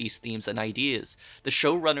fit these themes and ideas. The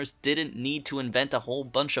showrunners didn't need to invent a whole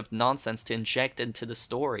bunch of nonsense to inject into the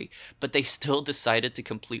story, but they still decided to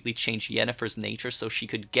completely change Yennefer's nature so she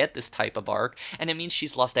could get this type of arc, and it means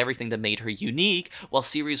she's lost everything that made her unique, while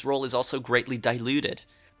Ciri's role is also greatly diluted.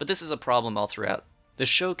 But this is a problem all throughout. The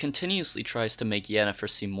show continuously tries to make Yennefer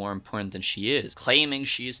seem more important than she is, claiming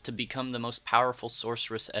she is to become the most powerful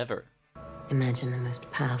sorceress ever. Imagine the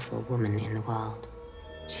most powerful woman in the world.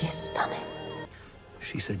 She is stunning.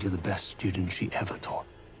 She said you're the best student she ever taught.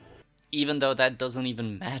 Even though that doesn't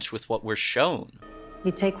even match with what we're shown.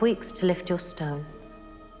 You take weeks to lift your stone.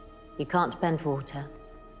 You can't bend water.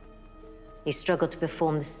 You struggle to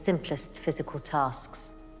perform the simplest physical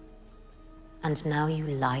tasks. And now you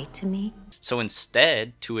lie to me? So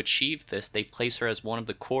instead, to achieve this, they place her as one of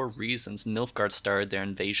the core reasons Nilfgaard started their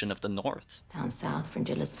invasion of the north. Down south,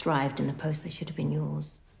 Fringilla's thrived in the post they should have been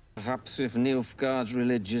yours. Perhaps if Nilfgaard's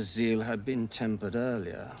religious zeal had been tempered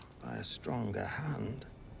earlier by a stronger hand.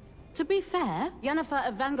 To be fair, Yennefer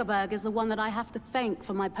of Vengerberg is the one that I have to thank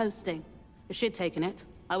for my posting. If she'd taken it,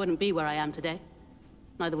 I wouldn't be where I am today.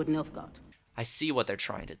 Neither would Nilfgaard. I see what they're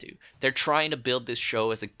trying to do. They're trying to build this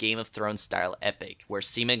show as a Game of Thrones style epic, where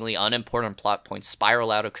seemingly unimportant plot points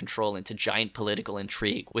spiral out of control into giant political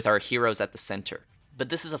intrigue, with our heroes at the center. But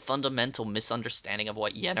this is a fundamental misunderstanding of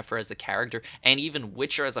what Yennefer as a character, and even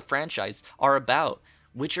Witcher as a franchise, are about.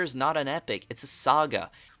 Witcher is not an epic, it's a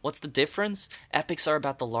saga. What's the difference? Epics are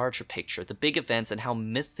about the larger picture, the big events, and how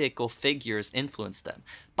mythical figures influence them.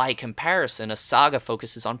 By comparison, a saga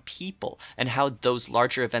focuses on people, and how those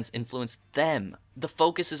larger events influence them. The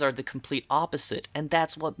focuses are the complete opposite, and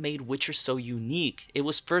that's what made Witcher so unique. It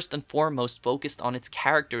was first and foremost focused on its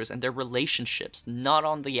characters and their relationships, not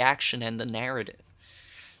on the action and the narrative.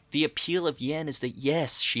 The appeal of Yen is that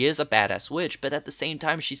yes, she is a badass witch, but at the same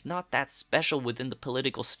time she's not that special within the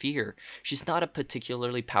political sphere. She's not a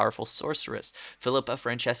particularly powerful sorceress. Philippa,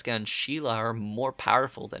 Francesca, and Sheila are more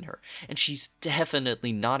powerful than her, and she's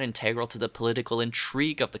definitely not integral to the political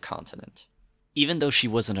intrigue of the continent. Even though she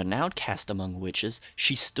wasn't an outcast among witches,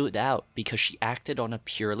 she stood out because she acted on a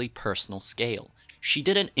purely personal scale. She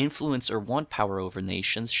didn't influence or want power over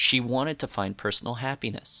nations, she wanted to find personal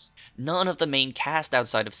happiness. None of the main cast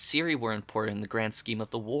outside of Ciri were important in the grand scheme of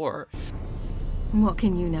the war. What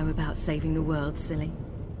can you know about saving the world, silly?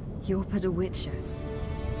 You're but a witcher.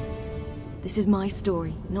 This is my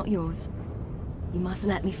story, not yours. You must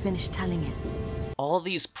let me finish telling it. All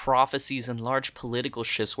these prophecies and large political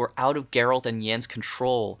shifts were out of Geralt and Yen's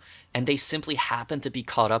control, and they simply happened to be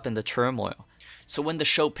caught up in the turmoil. So when the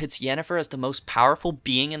show pits Yennefer as the most powerful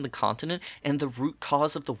being in the continent and the root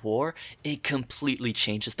cause of the war, it completely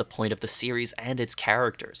changes the point of the series and its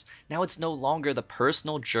characters. Now it's no longer the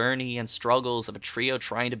personal journey and struggles of a trio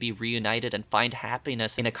trying to be reunited and find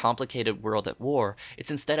happiness in a complicated world at war.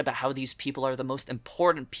 It's instead about how these people are the most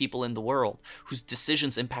important people in the world, whose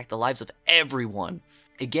decisions impact the lives of everyone.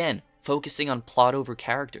 Again, focusing on plot over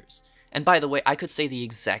characters. And by the way, I could say the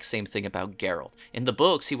exact same thing about Geralt. In the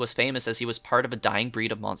books, he was famous as he was part of a dying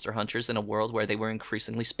breed of monster hunters in a world where they were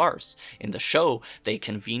increasingly sparse. In the show, they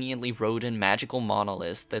conveniently wrote in magical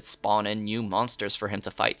monoliths that spawn in new monsters for him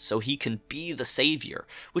to fight, so he can be the savior,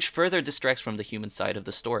 which further distracts from the human side of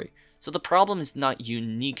the story. So the problem is not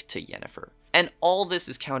unique to Yennefer. And all this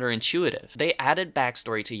is counterintuitive. They added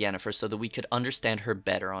backstory to Yennefer so that we could understand her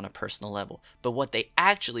better on a personal level. But what they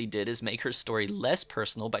actually did is make her story less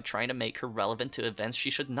personal by trying to make her relevant to events she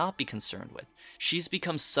should not be concerned with. She's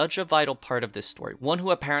become such a vital part of this story, one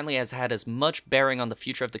who apparently has had as much bearing on the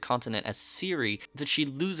future of the continent as Ciri, that she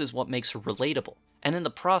loses what makes her relatable. And in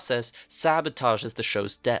the process, sabotages the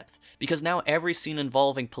show's depth, because now every scene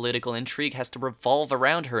involving political intrigue has to revolve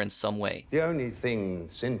around her in some way. The only thing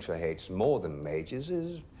Sintra hates more than mages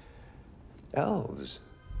is elves.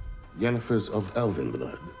 Yennefer's of elven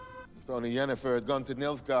blood. If only Yennefer had gone to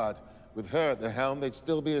Nilfgaard. With her at the helm, they'd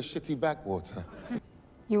still be a shitty backwater.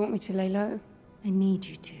 You want me to lay low? I need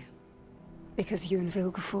you to. Because you and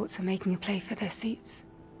Vilgefortz are making a play for their seats.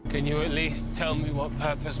 Can you at least tell me what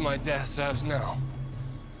purpose my death serves now?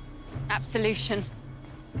 Absolution.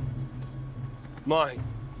 Mine.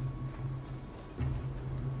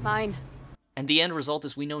 Mine. And the end result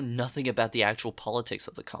is we know nothing about the actual politics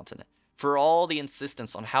of the continent. For all the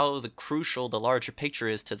insistence on how crucial the larger picture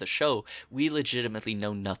is to the show, we legitimately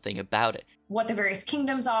know nothing about it. What the various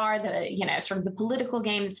kingdoms are, sort of the political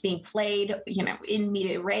game that's being played, in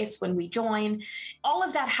medias res when we join. All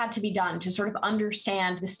of that had to be done to sort of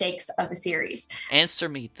understand the stakes of the series. Answer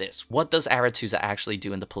me this. What does Aretuza actually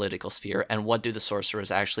do in the political sphere, and what do the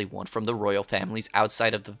sorcerers actually want from the royal families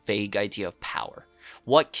outside of the vague idea of power?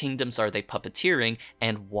 What kingdoms are they puppeteering,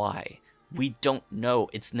 and why? We don't know,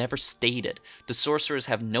 it's never stated. The sorcerers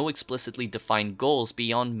have no explicitly defined goals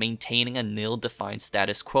beyond maintaining a nil-defined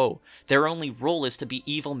status quo. Their only role is to be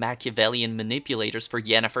evil Machiavellian manipulators for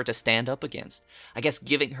Yennefer to stand up against. I guess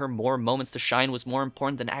giving her more moments to shine was more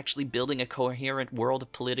important than actually building a coherent world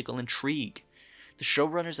of political intrigue. The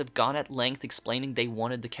showrunners have gone at length explaining they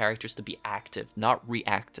wanted the characters to be active, not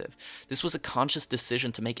reactive. This was a conscious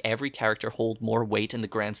decision to make every character hold more weight in the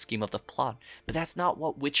grand scheme of the plot. But that's not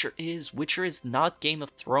what Witcher is. Witcher is not Game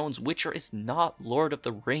of Thrones. Witcher is not Lord of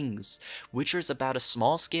the Rings. Witcher is about a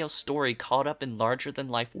small-scale story caught up in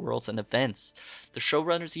larger-than-life worlds and events. The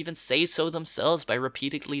showrunners even say so themselves by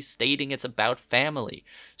repeatedly stating it's about family.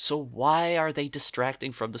 So why are they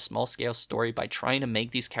distracting from the small-scale story by trying to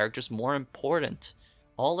make these characters more important?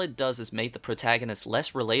 All it does is make the protagonist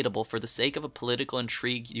less relatable for the sake of a political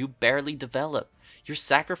intrigue you barely develop. You're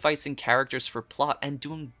sacrificing characters for plot and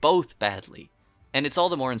doing both badly. And it's all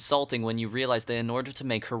the more insulting when you realize that in order to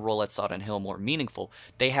make her role at Sodden Hill more meaningful,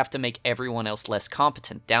 they have to make everyone else less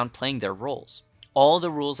competent, downplaying their roles. All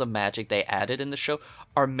the rules of magic they added in the show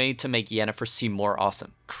are made to make Yennefer seem more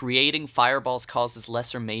awesome. Creating fireballs causes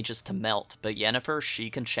lesser mages to melt, but Yennefer, she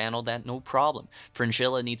can channel that no problem.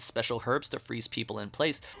 Fringilla needs special herbs to freeze people in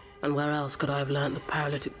place. And where else could I have learnt the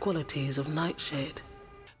paralytic qualities of Nightshade?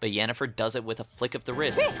 But Yennefer does it with a flick of the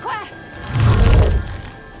wrist.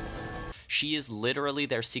 She is literally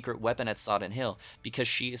their secret weapon at Sodden Hill because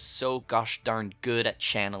she is so gosh darn good at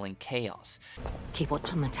channeling chaos. Keep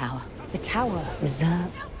watch on the tower. The tower. Reserve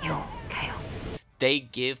your chaos. They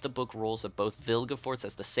give the book roles of both Vilgefortz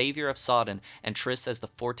as the savior of Sodden and Triss as the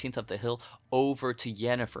 14th of the Hill over to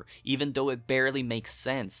Yennefer, even though it barely makes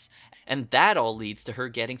sense. And that all leads to her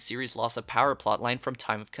getting Ciri's loss of power plotline from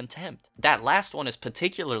Time of Contempt. That last one is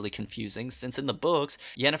particularly confusing since in the books,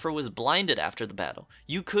 Yennefer was blinded after the battle.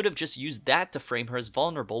 You could have just used that to frame her as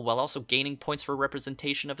vulnerable while also gaining points for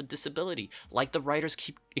representation of a disability, like the writers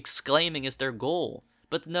keep exclaiming is their goal.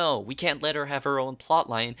 But no, we can't let her have her own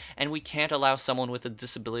plotline, and we can't allow someone with a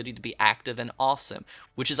disability to be active and awesome,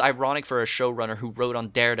 which is ironic for a showrunner who wrote on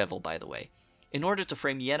Daredevil, by the way. In order to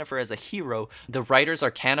frame Yennefer as a hero, the writers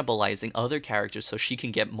are cannibalizing other characters so she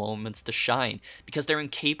can get moments to shine, because they're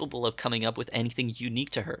incapable of coming up with anything unique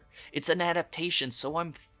to her. It's an adaptation, so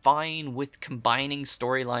I'm fine with combining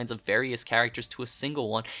storylines of various characters to a single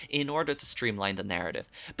one in order to streamline the narrative.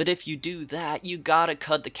 But if you do that, you gotta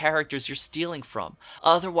cut the characters you're stealing from.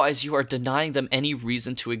 Otherwise, you are denying them any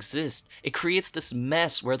reason to exist. It creates this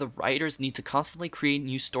mess where the writers need to constantly create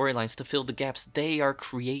new storylines to fill the gaps they are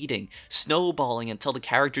creating, snowballing until the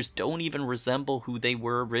characters don't even resemble who they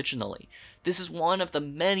were originally. This is one of the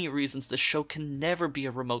many reasons the show can never be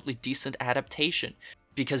a remotely decent adaptation.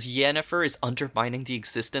 Because Yennefer is undermining the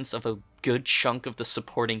existence of a good chunk of the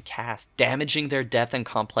supporting cast, damaging their depth and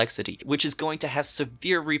complexity, which is going to have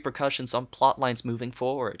severe repercussions on plotlines moving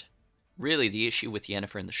forward. Really, the issue with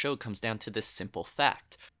Yennefer in the show comes down to this simple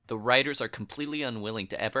fact. The writers are completely unwilling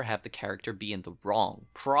to ever have the character be in the wrong,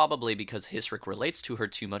 probably because Hisric relates to her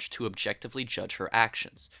too much to objectively judge her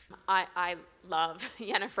actions. I love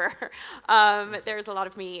Yennefer. There's a lot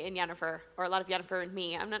of me in Yennefer, or a lot of Yennefer in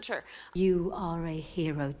me, I'm not sure. You are a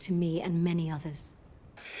hero to me and many others.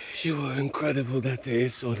 You were incredible that day,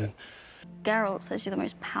 Sodden. Geralt says you're the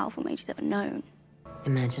most powerful mage he's ever known.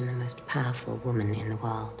 Imagine the most powerful woman in the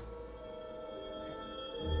world.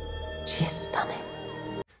 She's stunning.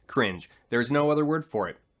 Cringe. There's no other word for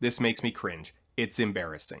it. This makes me cringe. It's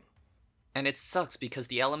embarrassing. And it sucks because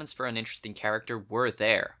the elements for an interesting character were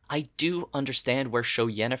there. I do understand where show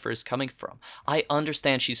Yennefer is coming from. I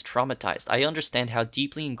understand she's traumatized. I understand how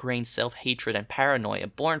deeply ingrained self-hatred and paranoia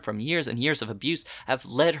born from years and years of abuse have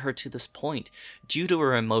led her to this point. Due to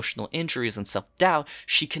her emotional injuries and self-doubt,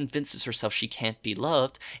 she convinces herself she can't be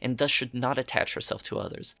loved and thus should not attach herself to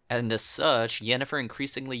others. And as such, Yennefer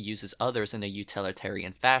increasingly uses others in a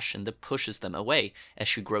utilitarian fashion that pushes them away as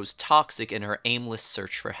she grows toxic in her aimless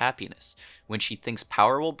search for happiness. When she thinks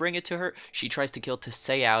power will bring it to her, she tries to kill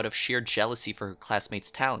Tissaia out of sheer jealousy for her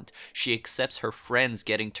classmates' talent. She accepts her friends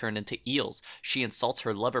getting turned into eels. She insults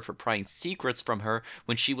her lover for prying secrets from her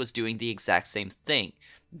when she was doing the exact same thing.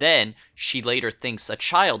 Then, she later thinks a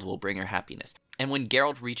child will bring her happiness. And when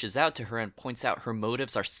Geralt reaches out to her and points out her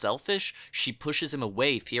motives are selfish, she pushes him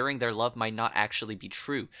away, fearing their love might not actually be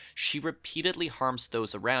true. She repeatedly harms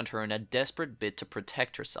those around her in a desperate bid to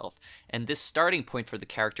protect herself. And this starting point for the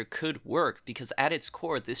character could work, because at its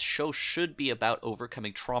core, this show should be about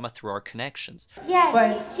overcoming trauma through our connections.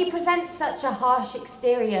 Yeah, she presents such a harsh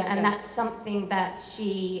exterior, and that's something that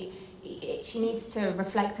she needs to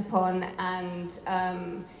reflect upon and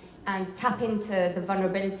tap into the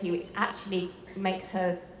vulnerability, which actually makes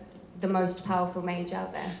her the most powerful mage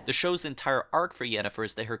out there. The show's entire arc for Yennefer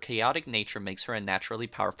is that her chaotic nature makes her a naturally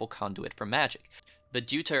powerful conduit for magic. But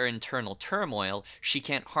due to her internal turmoil, she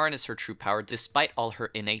can't harness her true power despite all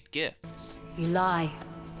her innate gifts. You lie.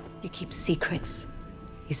 You keep secrets.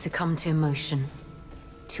 You succumb to emotion,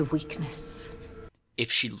 to weakness.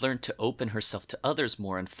 If she learned to open herself to others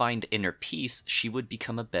more and find inner peace, she would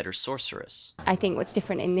become a better sorceress. I think what's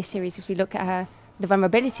different in this series, if we look at her, the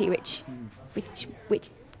vulnerability which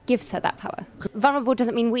gives her that power. Vulnerable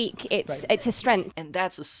doesn't mean weak, it's a strength. And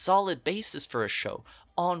that's a solid basis for a show,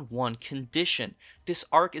 on one condition. This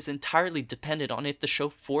arc is entirely dependent on if the show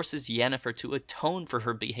forces Yennefer to atone for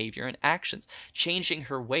her behavior and actions, changing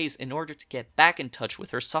her ways in order to get back in touch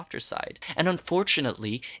with her softer side. And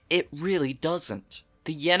unfortunately, it really doesn't.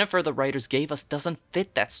 The Yennefer the writers gave us doesn't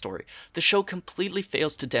fit that story. The show completely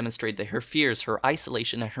fails to demonstrate that her fears, her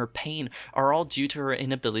isolation, and her pain are all due to her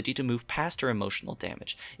inability to move past her emotional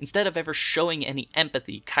damage. Instead of ever showing any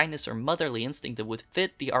empathy, kindness, or motherly instinct that would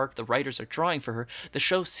fit the arc the writers are drawing for her, the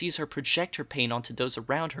show sees her project her pain onto those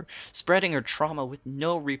around her, spreading her trauma with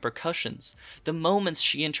no repercussions. The moments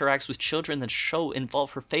she interacts with children in the show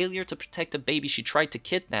involve her failure to protect a baby she tried to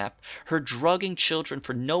kidnap, her drugging children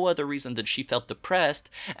for no other reason than she felt depressed,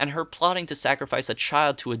 and her plotting to sacrifice a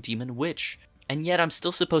child to a demon witch. And yet I'm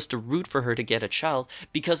still supposed to root for her to get a child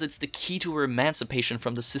because it's the key to her emancipation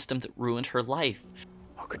from the system that ruined her life.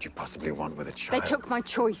 What could you possibly want with a child? They took my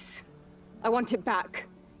choice. I want it back.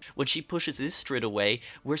 When she pushes Istrid away,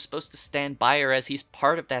 we're supposed to stand by her as he's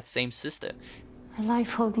part of that same system. A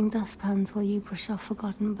life holding dustpans while you brush off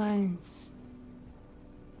forgotten bones.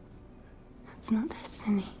 That's not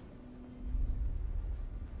destiny.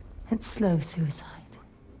 It's slow suicide.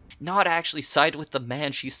 Not actually side with the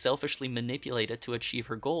man she selfishly manipulated to achieve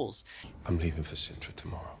her goals. I'm leaving for Sintra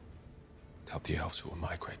tomorrow. To help the elves who are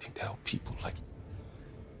migrating, to help people like you.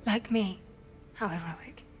 Like me. How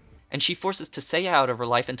heroic. And she forces Tisea out of her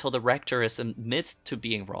life until the Rectoress admits to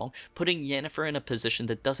being wrong, putting Yennefer in a position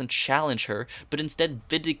that doesn't challenge her, but instead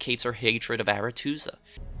vindicates her hatred of Aretuza.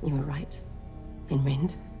 You were right. In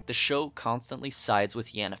Rind. The show constantly sides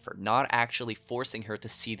with Yennefer, not actually forcing her to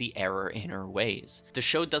see the error in her ways. The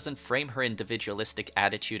show doesn't frame her individualistic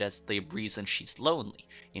attitude as the reason she's lonely.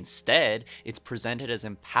 Instead, it's presented as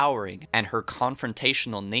empowering, and her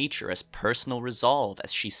confrontational nature as personal resolve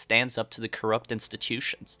as she stands up to the corrupt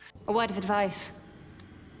institutions. A word of advice.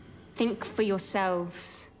 Think for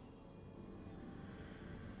yourselves.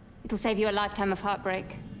 It'll save you a lifetime of heartbreak.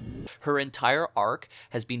 Her entire arc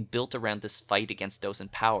has been built around this fight against those in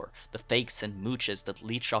power, the fakes and mooches that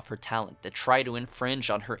leech off her talent, that try to infringe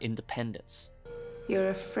on her independence. You're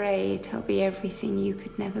afraid I'll be everything you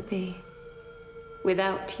could never be.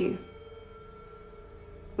 Without you.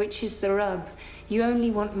 Which is the rub. You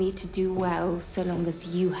only want me to do well so long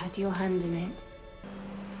as you had your hand in it.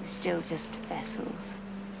 We're still just vessels.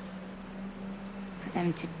 For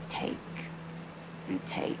them to take and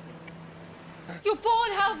take. You're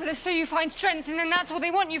born helpless, so you find strength, and then that's all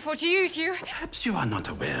they want you for, to use you. Perhaps you are not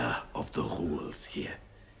aware of the rules here.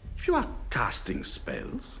 If you are casting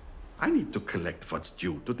spells, I need to collect what's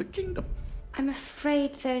due to the kingdom. I'm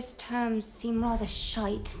afraid those terms seem rather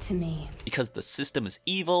shite to me. Because the system is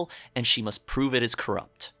evil, and she must prove it is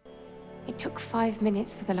corrupt. It took 5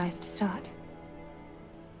 minutes for the lies to start.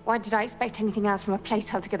 Why did I expect anything else from a place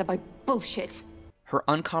held together by bullshit? Her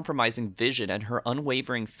uncompromising vision and her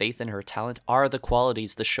unwavering faith in her talent are the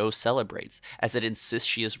qualities the show celebrates, as it insists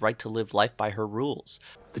she is right to live life by her rules.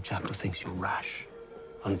 The chapter thinks you're rash,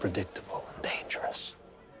 unpredictable, and dangerous.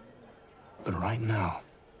 But right now,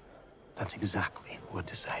 that's exactly what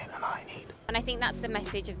Tisea and I need. And I think that's the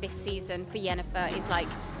message of this season for Yennefer, is like,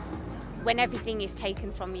 when everything is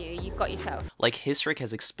taken from you, you've got yourself. Like Hisric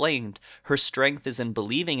has explained, her strength is in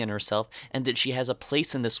believing in herself and that she has a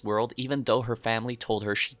place in this world even though her family told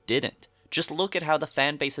her she didn't. Just look at how the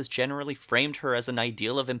fanbase has generally framed her as an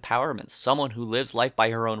ideal of empowerment, someone who lives life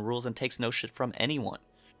by her own rules and takes no shit from anyone.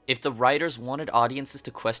 If the writers wanted audiences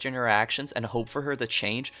to question her actions and hope for her to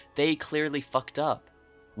change, they clearly fucked up.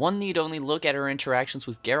 One need only look at her interactions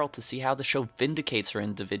with Geralt to see how the show vindicates her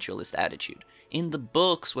individualist attitude. In the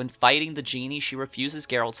books, when fighting the genie, she refuses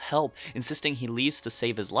Geralt's help, insisting he leaves to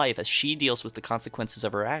save his life as she deals with the consequences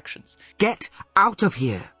of her actions. "Get out of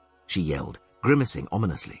here!" she yelled, grimacing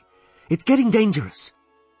ominously. "It's getting dangerous.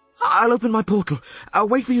 I'll open my portal. I'll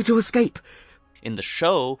wait for you to escape." In the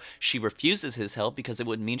show, she refuses his help because it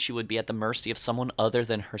would mean she would be at the mercy of someone other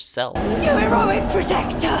than herself. You heroic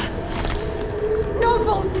protector!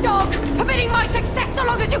 Noble dog! Permitting my success so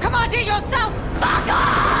long as you command it yourself! Fuck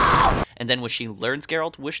off! And then when she learns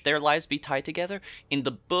Geralt wished their lives be tied together, in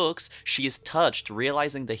the books, she is touched,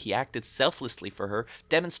 realizing that he acted selflessly for her,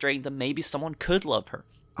 demonstrating that maybe someone could love her.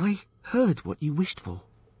 "I heard what you wished for.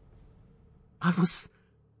 I was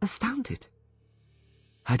astounded.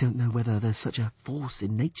 I don't know whether there's such a force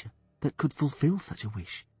in nature that could fulfill such a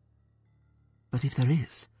wish. But if there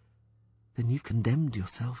is, then you've condemned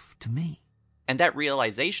yourself to me." And that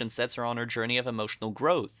realization sets her on her journey of emotional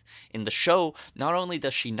growth. In the show, not only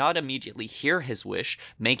does she not immediately hear his wish,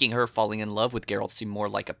 making her falling in love with Geralt seem more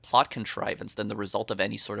like a plot contrivance than the result of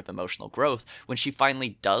any sort of emotional growth, when she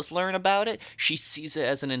finally does learn about it, she sees it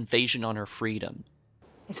as an invasion on her freedom.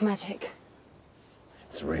 It's magic.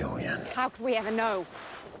 It's real, Yen. How could we ever know?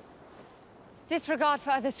 Disregard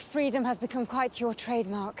for others' freedom has become quite your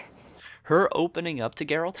trademark. Her opening up to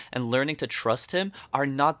Geralt and learning to trust him are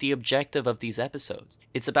not the objective of these episodes.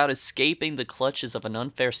 It's about escaping the clutches of an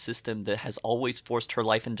unfair system that has always forced her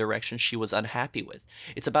life in directions she was unhappy with.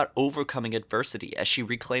 It's about overcoming adversity as she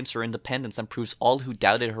reclaims her independence and proves all who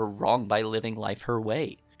doubted her wrong by living life her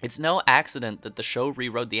way. It's no accident that the show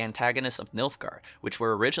rewrote the antagonists of Nilfgaard, which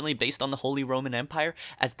were originally based on the Holy Roman Empire,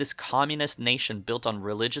 as this communist nation built on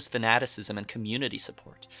religious fanaticism and community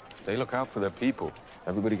support. They look out for their people.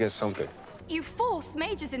 Everybody gets something. You force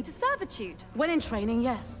mages into servitude. When in training,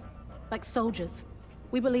 yes. Like soldiers.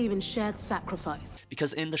 We believe in shared sacrifice.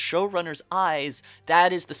 Because in the showrunner's eyes,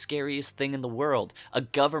 that is the scariest thing in the world. A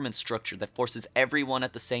government structure that forces everyone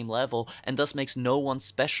at the same level and thus makes no one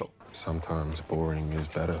special. Sometimes boring is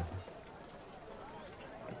better.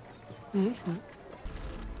 No, it's not.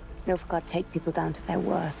 Nilfgaard take people down to their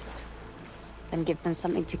worst, then give them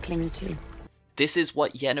something to cling to. This is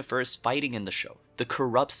what Yennefer is fighting in the show. The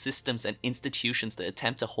corrupt systems and institutions that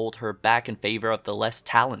attempt to hold her back in favor of the less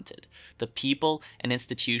talented. The people and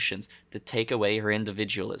institutions that take away her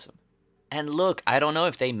individualism. And look, I don't know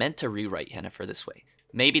if they meant to rewrite Yennefer this way.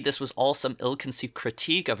 Maybe this was all some ill-conceived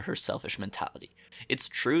critique of her selfish mentality. It's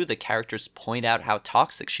true the characters point out how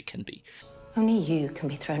toxic she can be. Only you can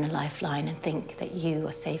be thrown a lifeline and think that you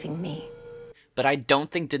are saving me. But I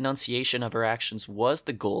don't think denunciation of her actions was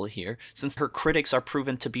the goal here, since her critics are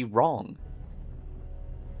proven to be wrong.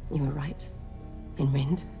 You were right. In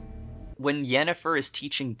Rind. When Yennefer is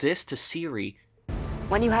teaching this to Ciri,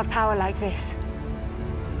 when you have power like this,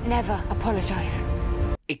 never apologize.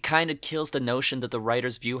 It kind of kills the notion that the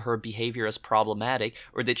writers view her behavior as problematic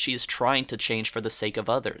or that she is trying to change for the sake of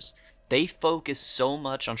others. They focus so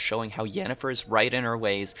much on showing how Yennefer is right in her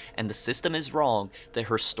ways and the system is wrong that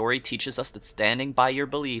her story teaches us that standing by your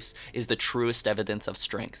beliefs is the truest evidence of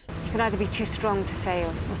strength. You can either be too strong to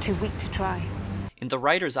fail or too weak to try. In the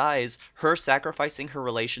writer's eyes, her sacrificing her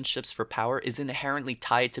relationships for power is inherently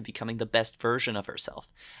tied to becoming the best version of herself,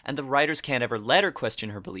 and the writers can't ever let her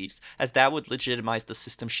question her beliefs, as that would legitimize the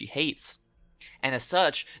system she hates. And as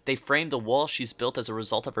such, they frame the wall she's built as a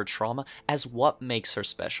result of her trauma as what makes her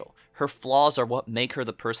special. Her flaws are what make her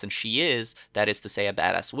the person she is, that is to say a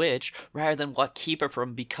badass witch, rather than what keep her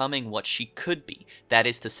from becoming what she could be, that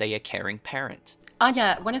is to say a caring parent.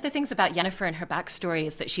 Anya, one of the things about Yennefer and her backstory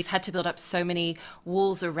is that she's had to build up so many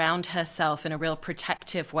walls around herself in a real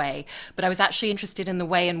protective way. But I was actually interested in the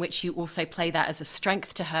way in which you also play that as a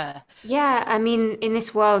strength to her. Yeah, I mean, in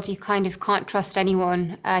this world, you kind of can't trust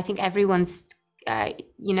anyone. I think everyone's,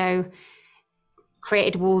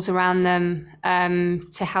 created walls around them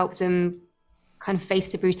to help them kind of face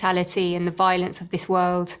the brutality and the violence of this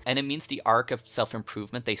world. And it means the arc of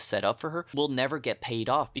self-improvement they set up for her will never get paid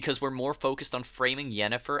off because we're more focused on framing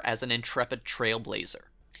Yennefer as an intrepid trailblazer.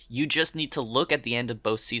 You just need to look at the end of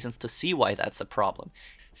both seasons to see why that's a problem.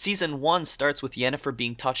 Season 1 starts with Yennefer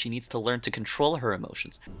being taught she needs to learn to control her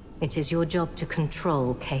emotions. It is your job to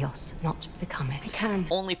control chaos, not to become it. I can.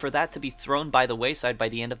 Only for that to be thrown by the wayside by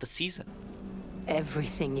the end of the season.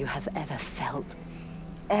 Everything you have ever felt,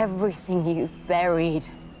 everything you've buried.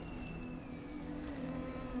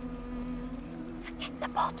 Forget the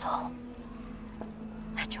bottle.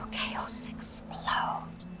 Let your chaos explode.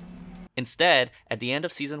 Instead, at the end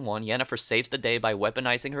of Season 1, Yennefer saves the day by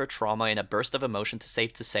weaponizing her trauma in a burst of emotion to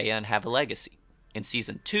save Tissaia and have a legacy. In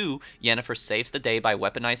Season 2, Yennefer saves the day by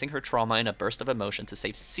weaponizing her trauma in a burst of emotion to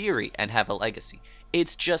save Ciri and have a legacy.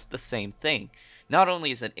 It's just the same thing. Not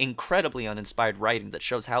only is it incredibly uninspired writing that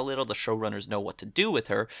shows how little the showrunners know what to do with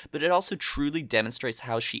her, but it also truly demonstrates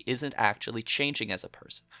how she isn't actually changing as a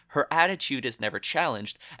person. Her attitude is never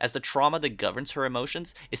challenged, as the trauma that governs her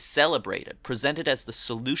emotions is celebrated, presented as the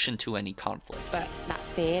solution to any conflict. But that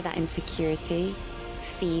fear, that insecurity,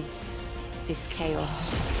 feeds this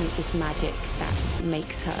chaos, this magic that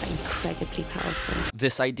makes her incredibly powerful.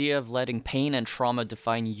 This idea of letting pain and trauma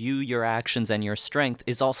define you, your actions, and your strength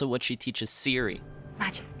is also what she teaches Ciri.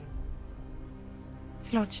 Magic.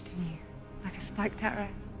 It's lodged in you, like a spiked arrow.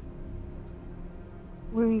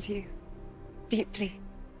 Wounds you, deeply.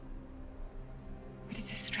 But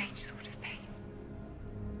it's a strange sort of pain.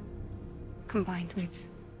 Combined with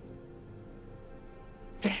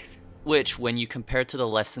bliss. Which, when you compare to the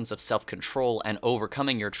lessons of self-control and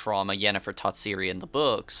overcoming your trauma Yennefer taught Ciri in the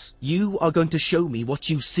books... You are going to show me what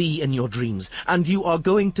you see in your dreams, and you are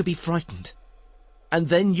going to be frightened. And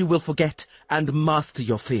then you will forget and master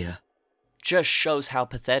your fear. Just shows how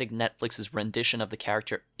pathetic Netflix's rendition of the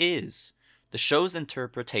character is. The show's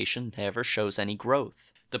interpretation never shows any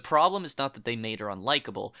growth. The problem is not that they made her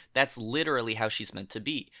unlikable, that's literally how she's meant to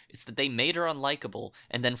be. It's that they made her unlikable,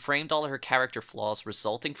 and then framed all her character flaws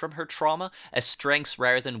resulting from her trauma as strengths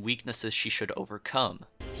rather than weaknesses she should overcome.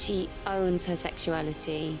 She owns her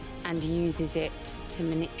sexuality and uses it to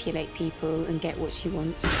manipulate people and get what she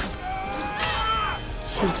wants.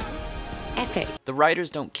 She's epic. The writers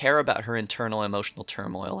don't care about her internal emotional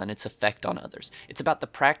turmoil and its effect on others. It's about the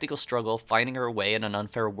practical struggle of finding her way in an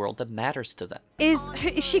unfair world that matters to them. Is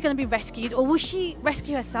she going to be rescued, or will she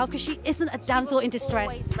rescue herself, because she isn't a damsel in distress?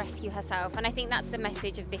 Always rescue herself, and I think that's the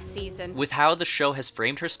message of this season. With how the show has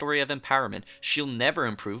framed her story of empowerment, she'll never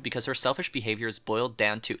improve because her selfish behavior is boiled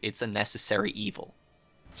down to it's a necessary evil.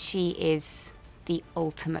 She is the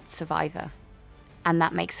ultimate survivor. And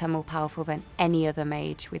that makes her more powerful than any other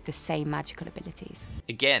mage with the same magical abilities.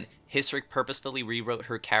 Again, Hissrich purposefully rewrote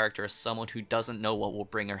her character as someone who doesn't know what will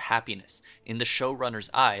bring her happiness. In the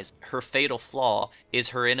showrunner's eyes, her fatal flaw is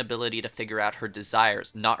her inability to figure out her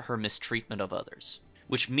desires, not her mistreatment of others.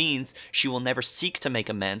 Which means she will never seek to make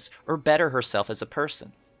amends or better herself as a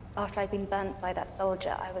person. After I'd been burnt by that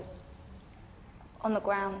soldier, I was on the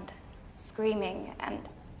ground, screaming, and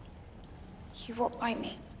he walked by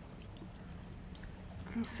me.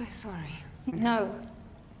 I'm so sorry. No,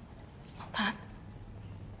 it's not that.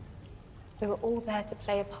 We were all there to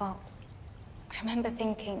play a part. I remember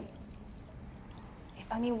thinking, if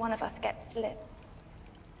only one of us gets to live.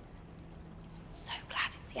 I'm so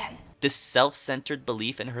glad it's Yen. This self-centered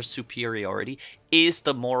belief in her superiority is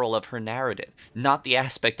the moral of her narrative, not the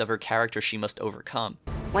aspect of her character she must overcome.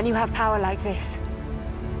 When you have power like this,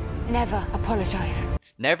 never apologize.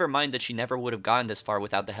 Never mind that she never would have gotten this far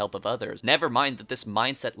without the help of others. Never mind that this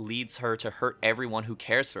mindset leads her to hurt everyone who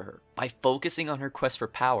cares for her. By focusing on her quest for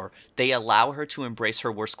power, they allow her to embrace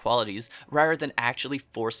her worst qualities rather than actually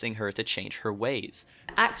forcing her to change her ways.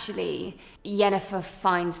 Actually, Yennefer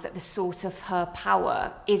finds that the source of her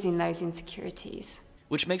power is in those insecurities.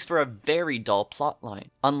 Which makes for a very dull plotline.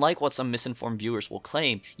 Unlike what some misinformed viewers will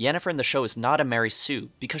claim, Yennefer in the show is not a Mary Sue,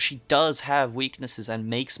 because she does have weaknesses and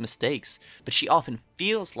makes mistakes, but she often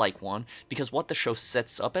feels like one because what the show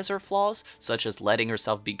sets up as her flaws, such as letting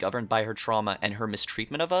herself be governed by her trauma and her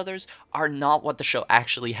mistreatment of others, are not what the show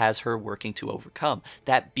actually has her working to overcome,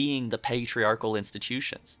 that being the patriarchal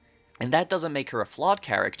institutions. And that doesn't make her a flawed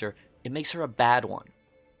character, it makes her a bad one.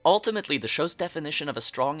 Ultimately, the show's definition of a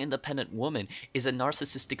strong, independent woman is a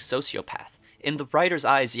narcissistic sociopath. In the writer's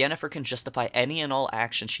eyes, Yennefer can justify any and all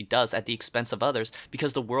action she does at the expense of others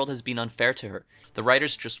because the world has been unfair to her. The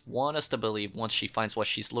writers just want us to believe once she finds what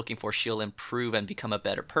she's looking for, she'll improve and become a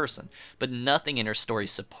better person. But nothing in her story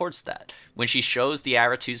supports that. When she shows the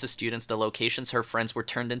Aretuza students the locations her friends were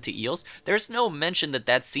turned into eels, there's no mention that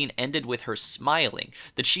that scene ended with her smiling,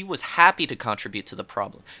 that she was happy to contribute to the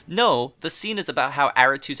problem. No, the scene is about how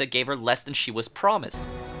Aretuza gave her less than she was promised.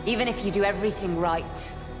 Even if you do everything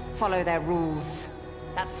right, follow their rules,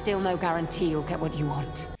 that's still no guarantee you'll get what you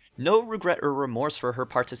want. No regret or remorse for her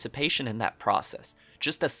participation in that process,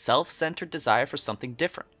 just a self-centered desire for something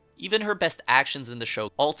different. Even her best actions in the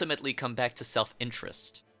show ultimately come back to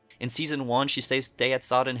self-interest. In Season 1, she saves Day at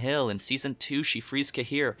Sodden Hill. In Season 2, she frees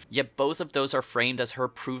Cahir. Yet both of those are framed as her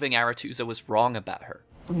proving Aretuza was wrong about her.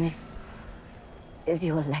 This is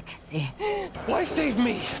your legacy. Why save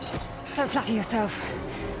me? Don't flatter yourself.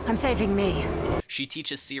 I'm saving me. She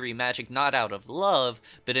teaches Ciri magic not out of love,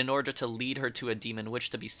 but in order to lead her to a demon witch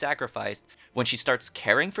to be sacrificed. When she starts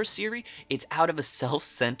caring for Ciri, it's out of a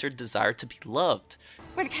self-centered desire to be loved.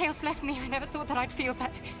 When chaos left me, I never thought that I'd feel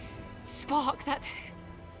that spark, that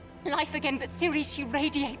life again, but Ciri, she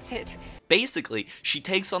radiates it. Basically, she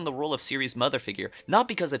takes on the role of Ciri's mother figure, not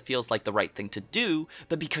because it feels like the right thing to do,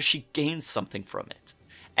 but because she gains something from it.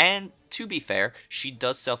 And, to be fair, she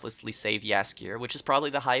does selflessly save Jaskier, which is probably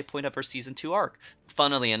the high point of her Season 2 arc.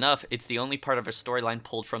 Funnily enough, it's the only part of her storyline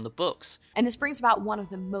pulled from the books. And this brings about one of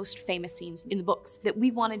the most famous scenes in the books that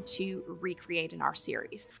we wanted to recreate in our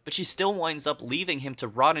series. But she still winds up leaving him to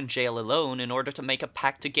rot in jail alone in order to make a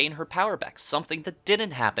pact to gain her power back, something that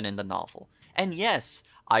didn't happen in the novel. And yes,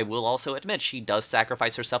 I will also admit she does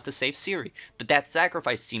sacrifice herself to save Ciri, but that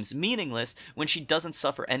sacrifice seems meaningless when she doesn't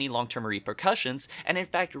suffer any long-term repercussions, and in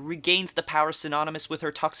fact regains the power synonymous with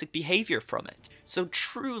her toxic behavior from it. So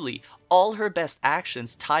truly, all her best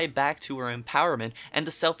actions tie back to her empowerment and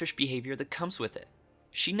the selfish behavior that comes with it.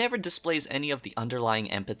 She never displays any of the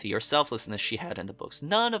underlying empathy or selflessness she had in the books,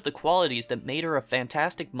 none of the qualities that made her a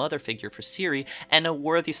fantastic mother figure for Ciri and a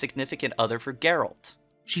worthy significant other for Geralt.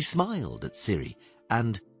 She smiled at Ciri,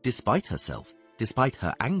 and, despite herself, despite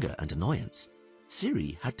her anger and annoyance,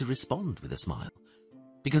 Ciri had to respond with a smile,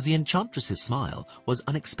 because the Enchantress's smile was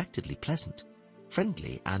unexpectedly pleasant,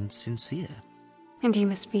 friendly and sincere. And you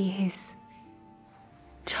must be his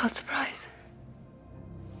child surprise.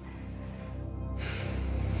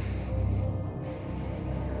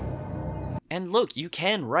 And look, you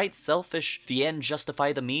can write selfish, the end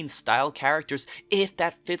justify the means style characters if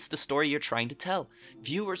that fits the story you're trying to tell.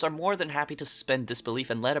 Viewers are more than happy to suspend disbelief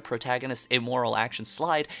and let a protagonist's immoral action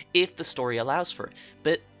slide if the story allows for it.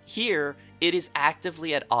 But here, it is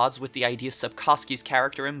actively at odds with the idea Sapkowski's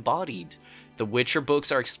character embodied. The Witcher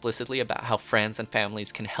books are explicitly about how friends and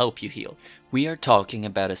families can help you heal. We are talking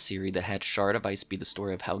about a series that had Shard of Ice be the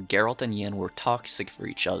story of how Geralt and Yen were toxic for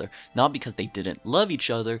each other, not because they didn't love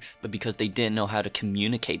each other, but because they didn't know how to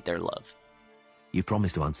communicate their love. You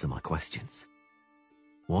promised to answer my questions.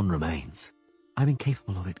 One remains. I'm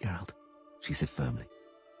incapable of it, Geralt, she said firmly.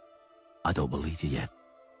 I don't believe you yet.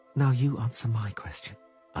 Now you answer my question.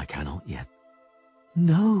 I cannot yet.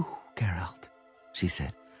 No, Geralt, she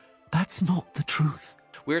said. That's not the truth.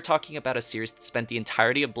 We're talking about a series that spent the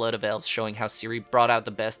entirety of Blood of Elves showing how Ciri brought out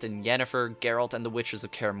the best in Yennefer, Geralt, and the Witches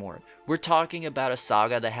of Kaer Morhen. We're talking about a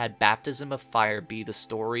saga that had Baptism of Fire be the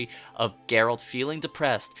story of Geralt feeling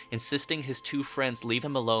depressed, insisting his two friends leave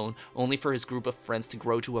him alone, only for his group of friends to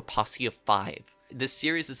grow to a posse of 5. This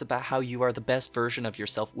series is about how you are the best version of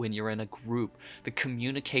yourself when you're in a group. The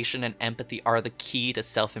communication and empathy are the key to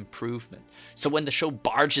self-improvement. So when the show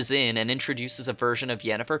barges in and introduces a version of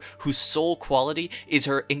Yennefer whose sole quality is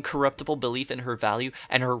her incorruptible belief in her value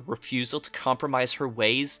and her refusal to compromise her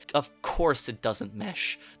ways, of course it doesn't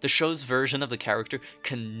mesh. The show's version of the character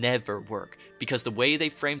can never work, because the way they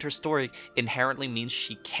framed her story inherently means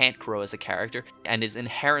she can't grow as a character and is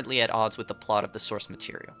inherently at odds with the plot of the source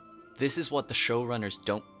material. This is what the showrunners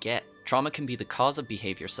don't get. Trauma can be the cause of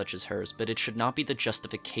behavior such as hers, but it should not be the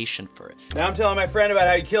justification for it. Now I'm telling my friend about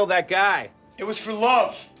how you killed that guy. It was for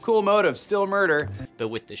love. Cool motive, still murder. But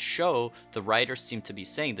with this show, the writers seem to be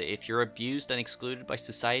saying that if you're abused and excluded by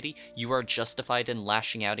society, you are justified in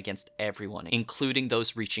lashing out against everyone, including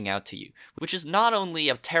those reaching out to you. Which is not only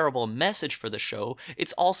a terrible message for the show,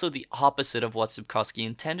 it's also the opposite of what Sapkowski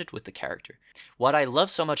intended with the character. What I love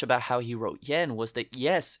so much about how he wrote Yen was that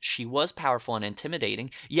yes, she was powerful and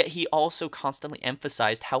intimidating, yet he also constantly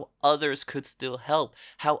emphasized how others could still help,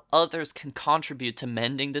 how others can contribute to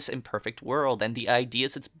mending this imperfect world and the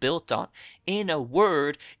ideas it's built on. In a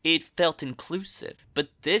word, it felt inclusive. But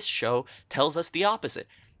this show tells us the opposite.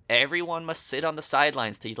 Everyone must sit on the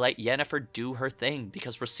sidelines to let Yennefer do her thing,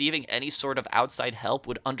 because receiving any sort of outside help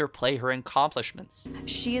would underplay her accomplishments.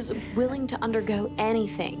 She is willing to undergo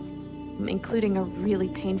anything, including a really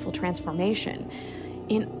painful transformation,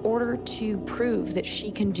 in order to prove that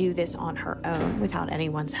she can do this on her own without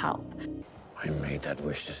anyone's help. I made that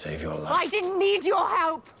wish to save your life. I didn't need your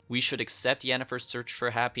help! We should accept Yennefer's search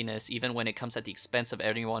for happiness even when it comes at the expense of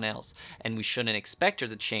anyone else, and we shouldn't expect her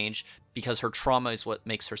to change because her trauma is what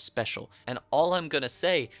makes her special. And all I'm gonna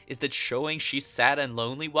say is that showing she's sad and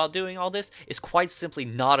lonely while doing all this is quite simply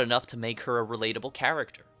not enough to make her a relatable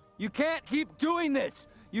character. You can't keep doing this!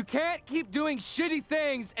 You can't keep doing shitty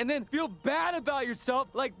things and then feel bad about yourself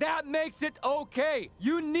like that makes it okay.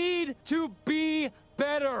 You need to be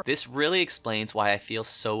better. This really explains why I feel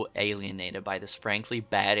so alienated by this frankly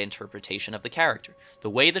bad interpretation of the character. The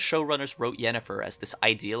way the showrunners wrote Yennefer as this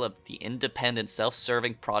ideal of the independent,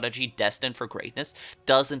 self-serving prodigy destined for greatness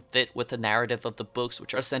doesn't fit with the narrative of the books,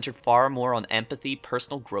 which are centered far more on empathy,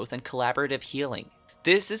 personal growth, and collaborative healing.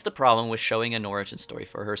 This is the problem with showing an origin story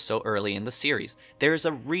for her so early in the series. There is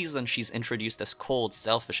a reason she's introduced as cold,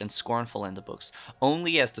 selfish, and scornful in the books.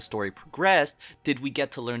 Only as the story progressed did we get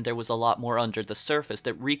to learn there was a lot more under the surface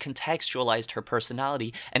that recontextualized her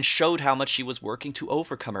personality and showed how much she was working to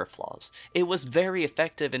overcome her flaws. It was very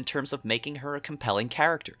effective in terms of making her a compelling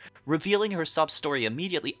character. Revealing her sob story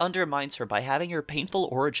immediately undermines her by having her painful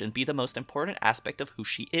origin be the most important aspect of who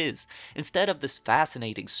she is. Instead of this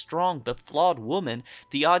fascinating, strong, but flawed woman,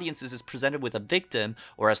 the audience is presented with a victim,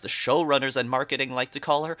 or as the showrunners and marketing like to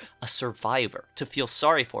call her, a survivor, to feel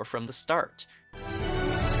sorry for from the start.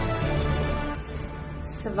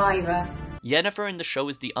 Survivor. Yennefer in the show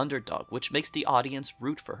is the underdog, which makes the audience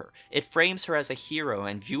root for her. It frames her as a hero,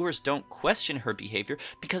 and viewers don't question her behavior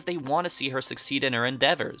because they want to see her succeed in her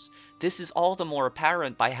endeavors. This is all the more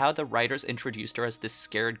apparent by how the writers introduced her as this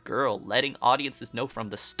scared girl, letting audiences know from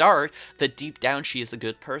the start that deep down she is a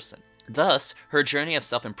good person. Thus, her journey of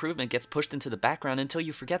self-improvement gets pushed into the background until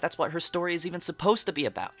you forget that's what her story is even supposed to be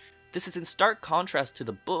about. This is in stark contrast to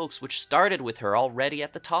the books, which started with her already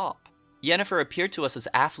at the top. Yennefer appeared to us as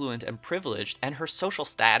affluent and privileged, and her social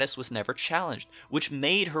status was never challenged, which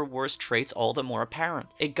made her worst traits all the more apparent.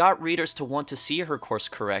 It got readers to want to see her course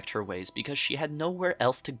correct her ways because she had nowhere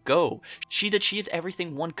else to go. She'd achieved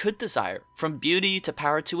everything one could desire, from beauty to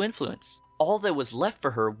power to influence. All that was left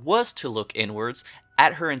for her was to look inwards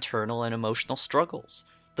at her internal and emotional struggles.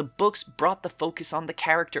 The books brought the focus on the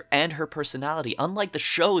character and her personality, unlike the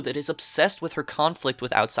show that is obsessed with her conflict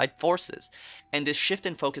with outside forces. And this shift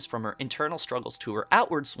in focus from her internal struggles to her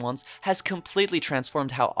outwards ones has completely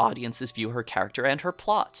transformed how audiences view her character and her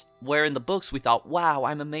plot. Where in the books we thought, wow,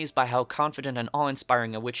 I'm amazed by how confident and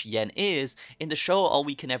awe-inspiring a witch Yen is, in the show all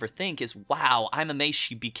we can ever think is, wow, I'm amazed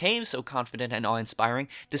she became so confident and awe-inspiring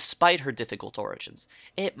despite her difficult origins.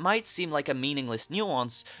 It might seem like a meaningless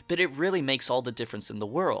nuance, but it really makes all the difference in the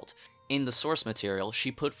world. In the source material,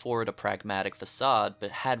 she put forward a pragmatic facade,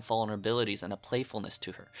 but had vulnerabilities and a playfulness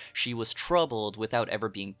to her. She was troubled without ever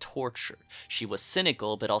being tortured. She was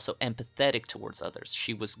cynical, but also empathetic towards others.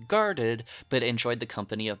 She was guarded, but enjoyed the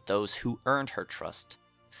company of those who earned her trust.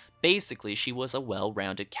 Basically, she was a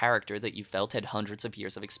well-rounded character that you felt had hundreds of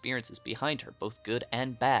years of experiences behind her, both good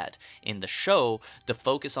and bad. In the show, the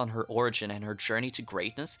focus on her origin and her journey to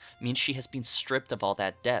greatness means she has been stripped of all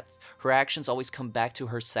that depth. Her actions always come back to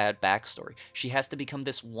her sad backstory. She has to become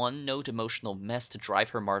this one-note emotional mess to drive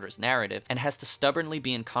her martyr's narrative, and has to stubbornly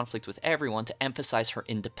be in conflict with everyone to emphasize her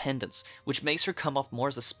independence, which makes her come off more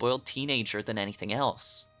as a spoiled teenager than anything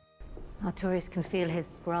else. Artorius can feel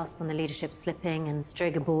his grasp on the leadership slipping, and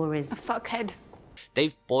Stregobor is... a fuckhead.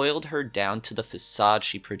 They've boiled her down to the facade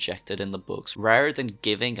she projected in the books, rather than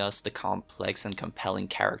giving us the complex and compelling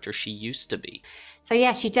character she used to be. So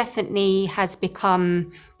yeah, she definitely has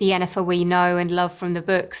become the Yennefer we know and love from the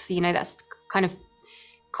books. You know, that's kind of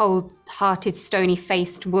cold-hearted,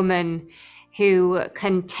 stony-faced woman who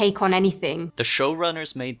can take on anything. The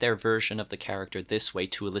showrunners made their version of the character this way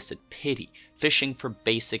to elicit pity, fishing for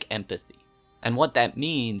basic empathy. And what that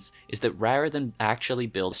means is that rather than actually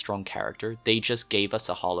build a strong character, they just gave us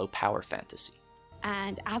a hollow power fantasy.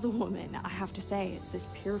 And as a woman, I have to say, it's this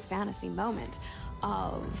pure fantasy moment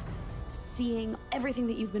of seeing everything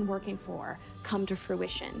that you've been working for come to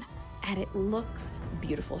fruition. And it looks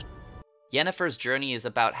beautiful. Yennefer's journey is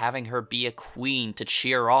about having her be a queen to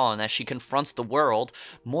cheer on as she confronts the world,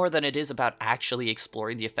 more than it is about actually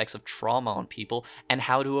exploring the effects of trauma on people and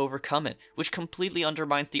how to overcome it, which completely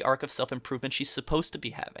undermines the arc of self-improvement she's supposed to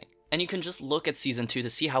be having. And you can just look at Season 2 to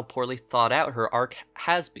see how poorly thought out her arc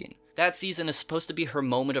has been. That season is supposed to be her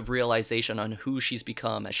moment of realization on who she's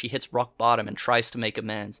become as she hits rock bottom and tries to make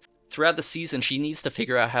amends. Throughout the season, she needs to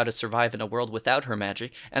figure out how to survive in a world without her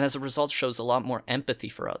magic, and as a result shows a lot more empathy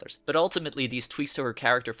for others. But ultimately, these tweaks to her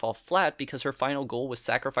character fall flat because her final goal was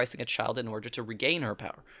sacrificing a child in order to regain her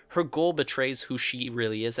power. Her goal betrays who she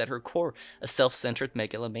really is at her core, a self-centered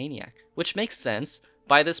megalomaniac. Which makes sense.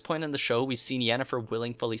 By this point in the show, we've seen Yennefer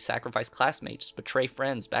willingly sacrifice classmates, betray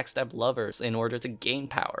friends, backstab lovers in order to gain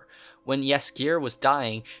power. When Jaskier was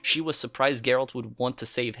dying, she was surprised Geralt would want to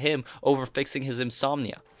save him over fixing his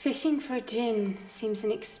insomnia. Fishing for a djinn seems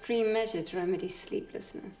an extreme measure to remedy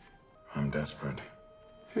sleeplessness. I'm desperate.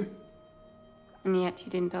 And yet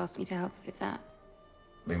you didn't ask me to help with that.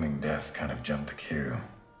 Looming death kind of jumped the queue.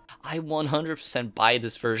 I 100% buy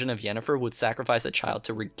this version of Yennefer would sacrifice a child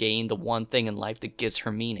to regain the one thing in life that gives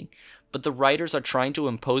her meaning. But the writers are trying to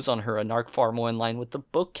impose on her an arc far more in line with the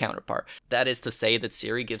book counterpart. That is to say that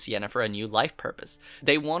Ciri gives Yennefer a new life purpose.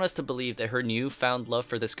 They want us to believe that her newfound love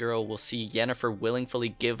for this girl will see Yennefer willingly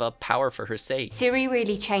give up power for her sake. Ciri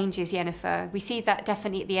really changes Yennefer. We see that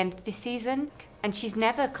definitely at the end of this season. And she's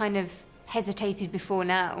never kind of hesitated before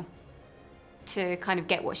now to kind of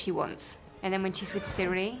get what she wants. And then when she's with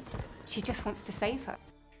Ciri, she just wants to save her.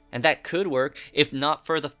 And that could work if not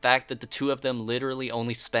for the fact that the two of them literally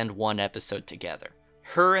only spend one episode together.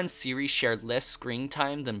 Her and Ciri shared less screen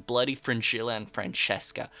time than bloody Fringilla and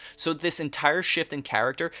Francesca, so this entire shift in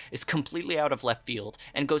character is completely out of left field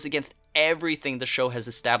and goes against everything the show has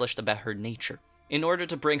established about her nature. In order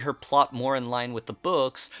to bring her plot more in line with the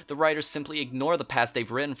books, the writers simply ignore the past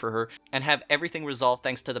they've written for her and have everything resolved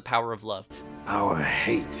thanks to the power of love. Our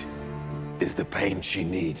hate is the pain she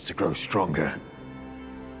needs to grow stronger.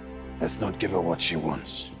 Let's not give her what she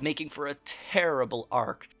wants. Making for a terrible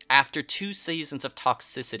arc. After 2 seasons of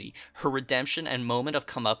toxicity, her redemption and moment of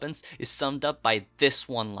comeuppance is summed up by this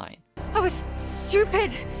one line. I was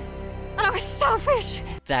stupid, and I was selfish.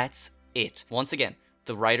 That's it. Once again,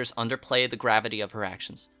 The writers underplayed the gravity of her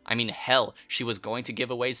actions. I mean, hell, she was going to give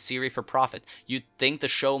away Ciri for profit. You'd think the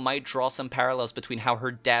show might draw some parallels between how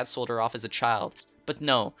her dad sold her off as a child. But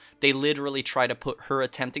no, they literally try to put her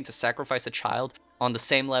attempting to sacrifice a child on the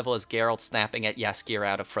same level as Geralt snapping at Jaskier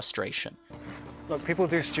out of frustration. Look, people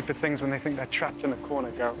do stupid things when they think they're trapped in a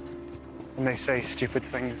corner, Geralt. And they say stupid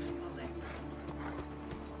things.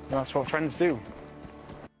 And that's what friends do.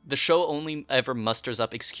 The show only ever musters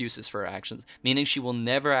up excuses for her actions, meaning she will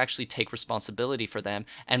never actually take responsibility for them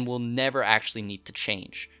and will never actually need to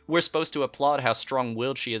change. We're supposed to applaud how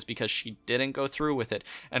strong-willed she is because she didn't go through with it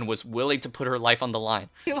and was willing to put her life on the line.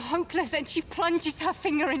 Feel hopeless and she plunges her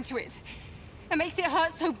finger into it. It makes it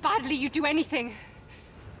hurt so badly you do anything.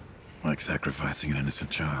 Like sacrificing an innocent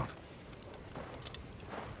child.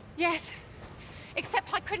 Yes,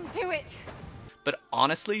 except I couldn't do it. But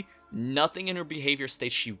honestly, nothing in her behavior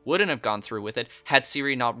states she wouldn't have gone through with it had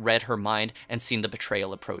Ciri not read her mind and seen the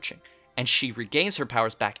betrayal approaching. And she regains her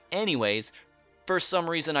powers back anyways, for some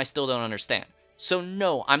reason I still don't understand. So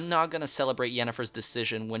no, I'm not gonna celebrate Yennefer's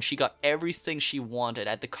decision when she got everything she wanted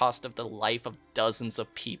at the cost of the life of dozens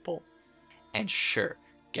of people. And sure,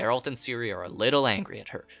 Geralt and Ciri are a little angry at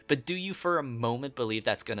her, but do you for a moment believe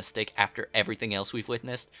that's gonna stick after everything else we've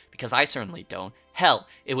witnessed? Because I certainly don't. Hell,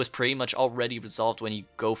 it was pretty much already resolved when you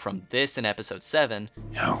go from this in episode 7...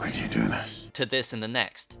 How could you do this? ...to this in the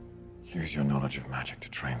next. Use your knowledge of magic to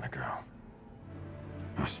train the girl.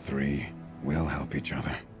 Us three will help each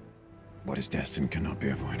other. What is destined cannot be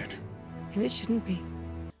avoided. And it shouldn't be.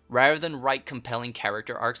 Rather than write compelling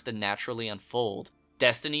character arcs that naturally unfold,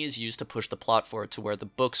 Destiny is used to push the plot forward to where the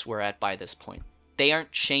books were at by this point. They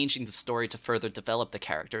aren't changing the story to further develop the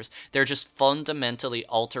characters, they're just fundamentally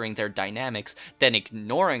altering their dynamics, then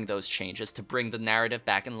ignoring those changes to bring the narrative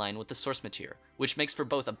back in line with the source material, which makes for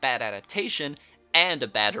both a bad adaptation and a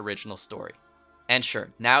bad original story. And sure,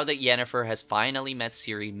 now that Yennefer has finally met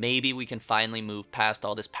Ciri, maybe we can finally move past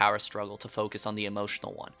all this power struggle to focus on the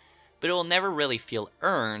emotional one. But it will never really feel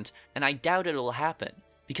earned, and I doubt it'll happen.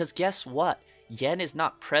 Because guess what? Yen is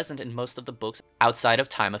not present in most of the books outside of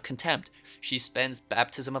Time of Contempt. She spends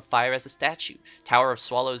Baptism of Fire as a statue. Tower of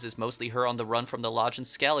Swallows is mostly her on the run from the lodge in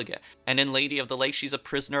Skellige, and in Lady of the Lake she's a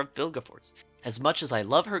prisoner of Vilgefortz. As much as I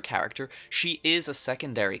love her character, she is a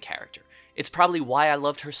secondary character. It's probably why I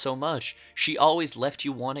loved her so much. She always left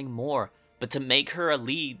you wanting more. But to make her a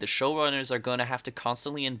lead, the showrunners are going to have to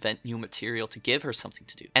constantly invent new material to give her something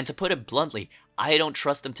to do. And to put it bluntly, I don't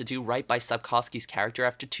trust them to do right by Sapkowski's character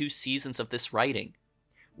after 2 seasons of this writing.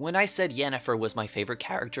 When I said Yennefer was my favorite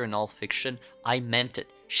character in all fiction, I meant it.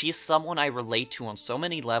 She is someone I relate to on so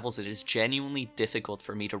many levels it is genuinely difficult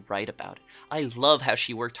for me to write about it. I love how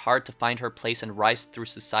she worked hard to find her place and rise through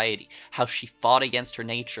society, how she fought against her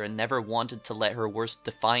nature and never wanted to let her worst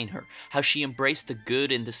define her, how she embraced the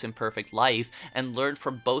good in this imperfect life and learned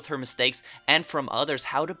from both her mistakes and from others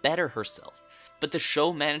how to better herself. But the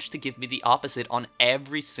show managed to give me the opposite on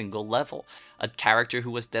every single level. A character who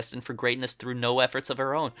was destined for greatness through no efforts of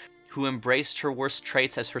her own, who embraced her worst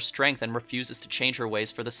traits as her strength and refuses to change her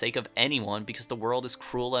ways for the sake of anyone because the world is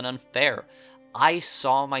cruel and unfair. I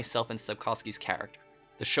saw myself in Sapkowski's character.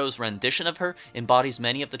 The show's rendition of her embodies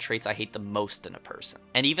many of the traits I hate the most in a person.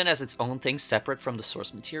 And even as its own thing separate from the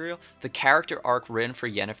source material, the character arc written for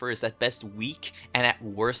Yennefer is at best weak and at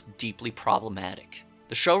worst deeply problematic.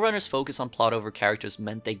 The showrunners' focus on plot over characters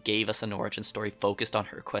meant they gave us an origin story focused on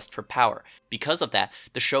her quest for power. Because of that,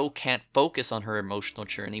 the show can't focus on her emotional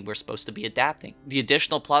journey we're supposed to be adapting. The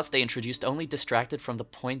additional plots they introduced only distracted from the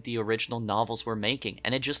point the original novels were making,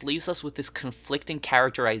 and it just leaves us with this conflicting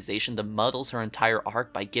characterization that muddles her entire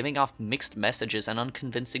arc by giving off mixed messages and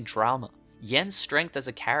unconvincing drama. Yen's strength as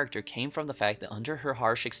a character came from the fact that under her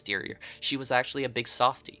harsh exterior, she was actually a big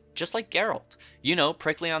softie, just like Geralt. You know,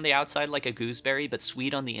 prickly on the outside like a gooseberry, but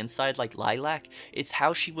sweet on the inside like lilac. It's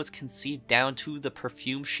how she was conceived down to the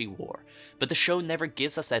perfume she wore. But the show never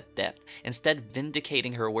gives us that depth, instead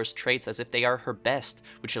vindicating her worst traits as if they are her best,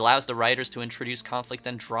 which allows the writers to introduce conflict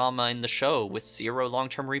and drama in the show with 0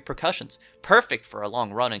 long-term repercussions. Perfect for a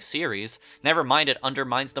long-running series, never mind it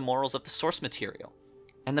undermines the morals of the source material.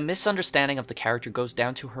 And the misunderstanding of the character goes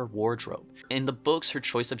down to her wardrobe. In the books, her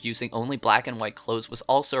choice of using only black and white clothes was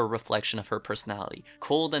also a reflection of her personality.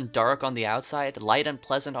 Cold and dark on the outside, light and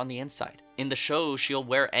pleasant on the inside. In the show, she'll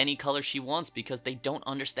wear any color she wants because they don't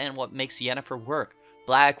understand what makes Yennefer work.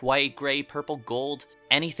 Black, white, grey, purple, gold,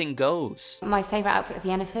 anything goes. My favourite outfit of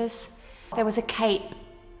Yennefer's, there was a cape.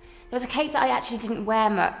 There was a cape that I actually didn't wear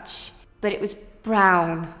much, but it was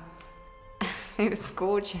brown. It was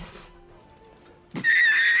gorgeous.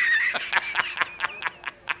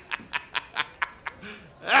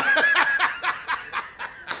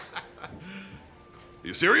 Are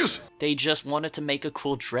you serious? They just wanted to make a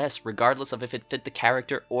cool dress, regardless of if it fit the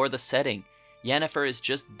character or the setting. Yennefer is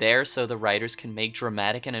just there so the writers can make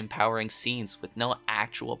dramatic and empowering scenes with no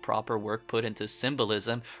actual proper work put into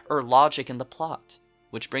symbolism or logic in the plot.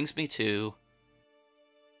 Which brings me to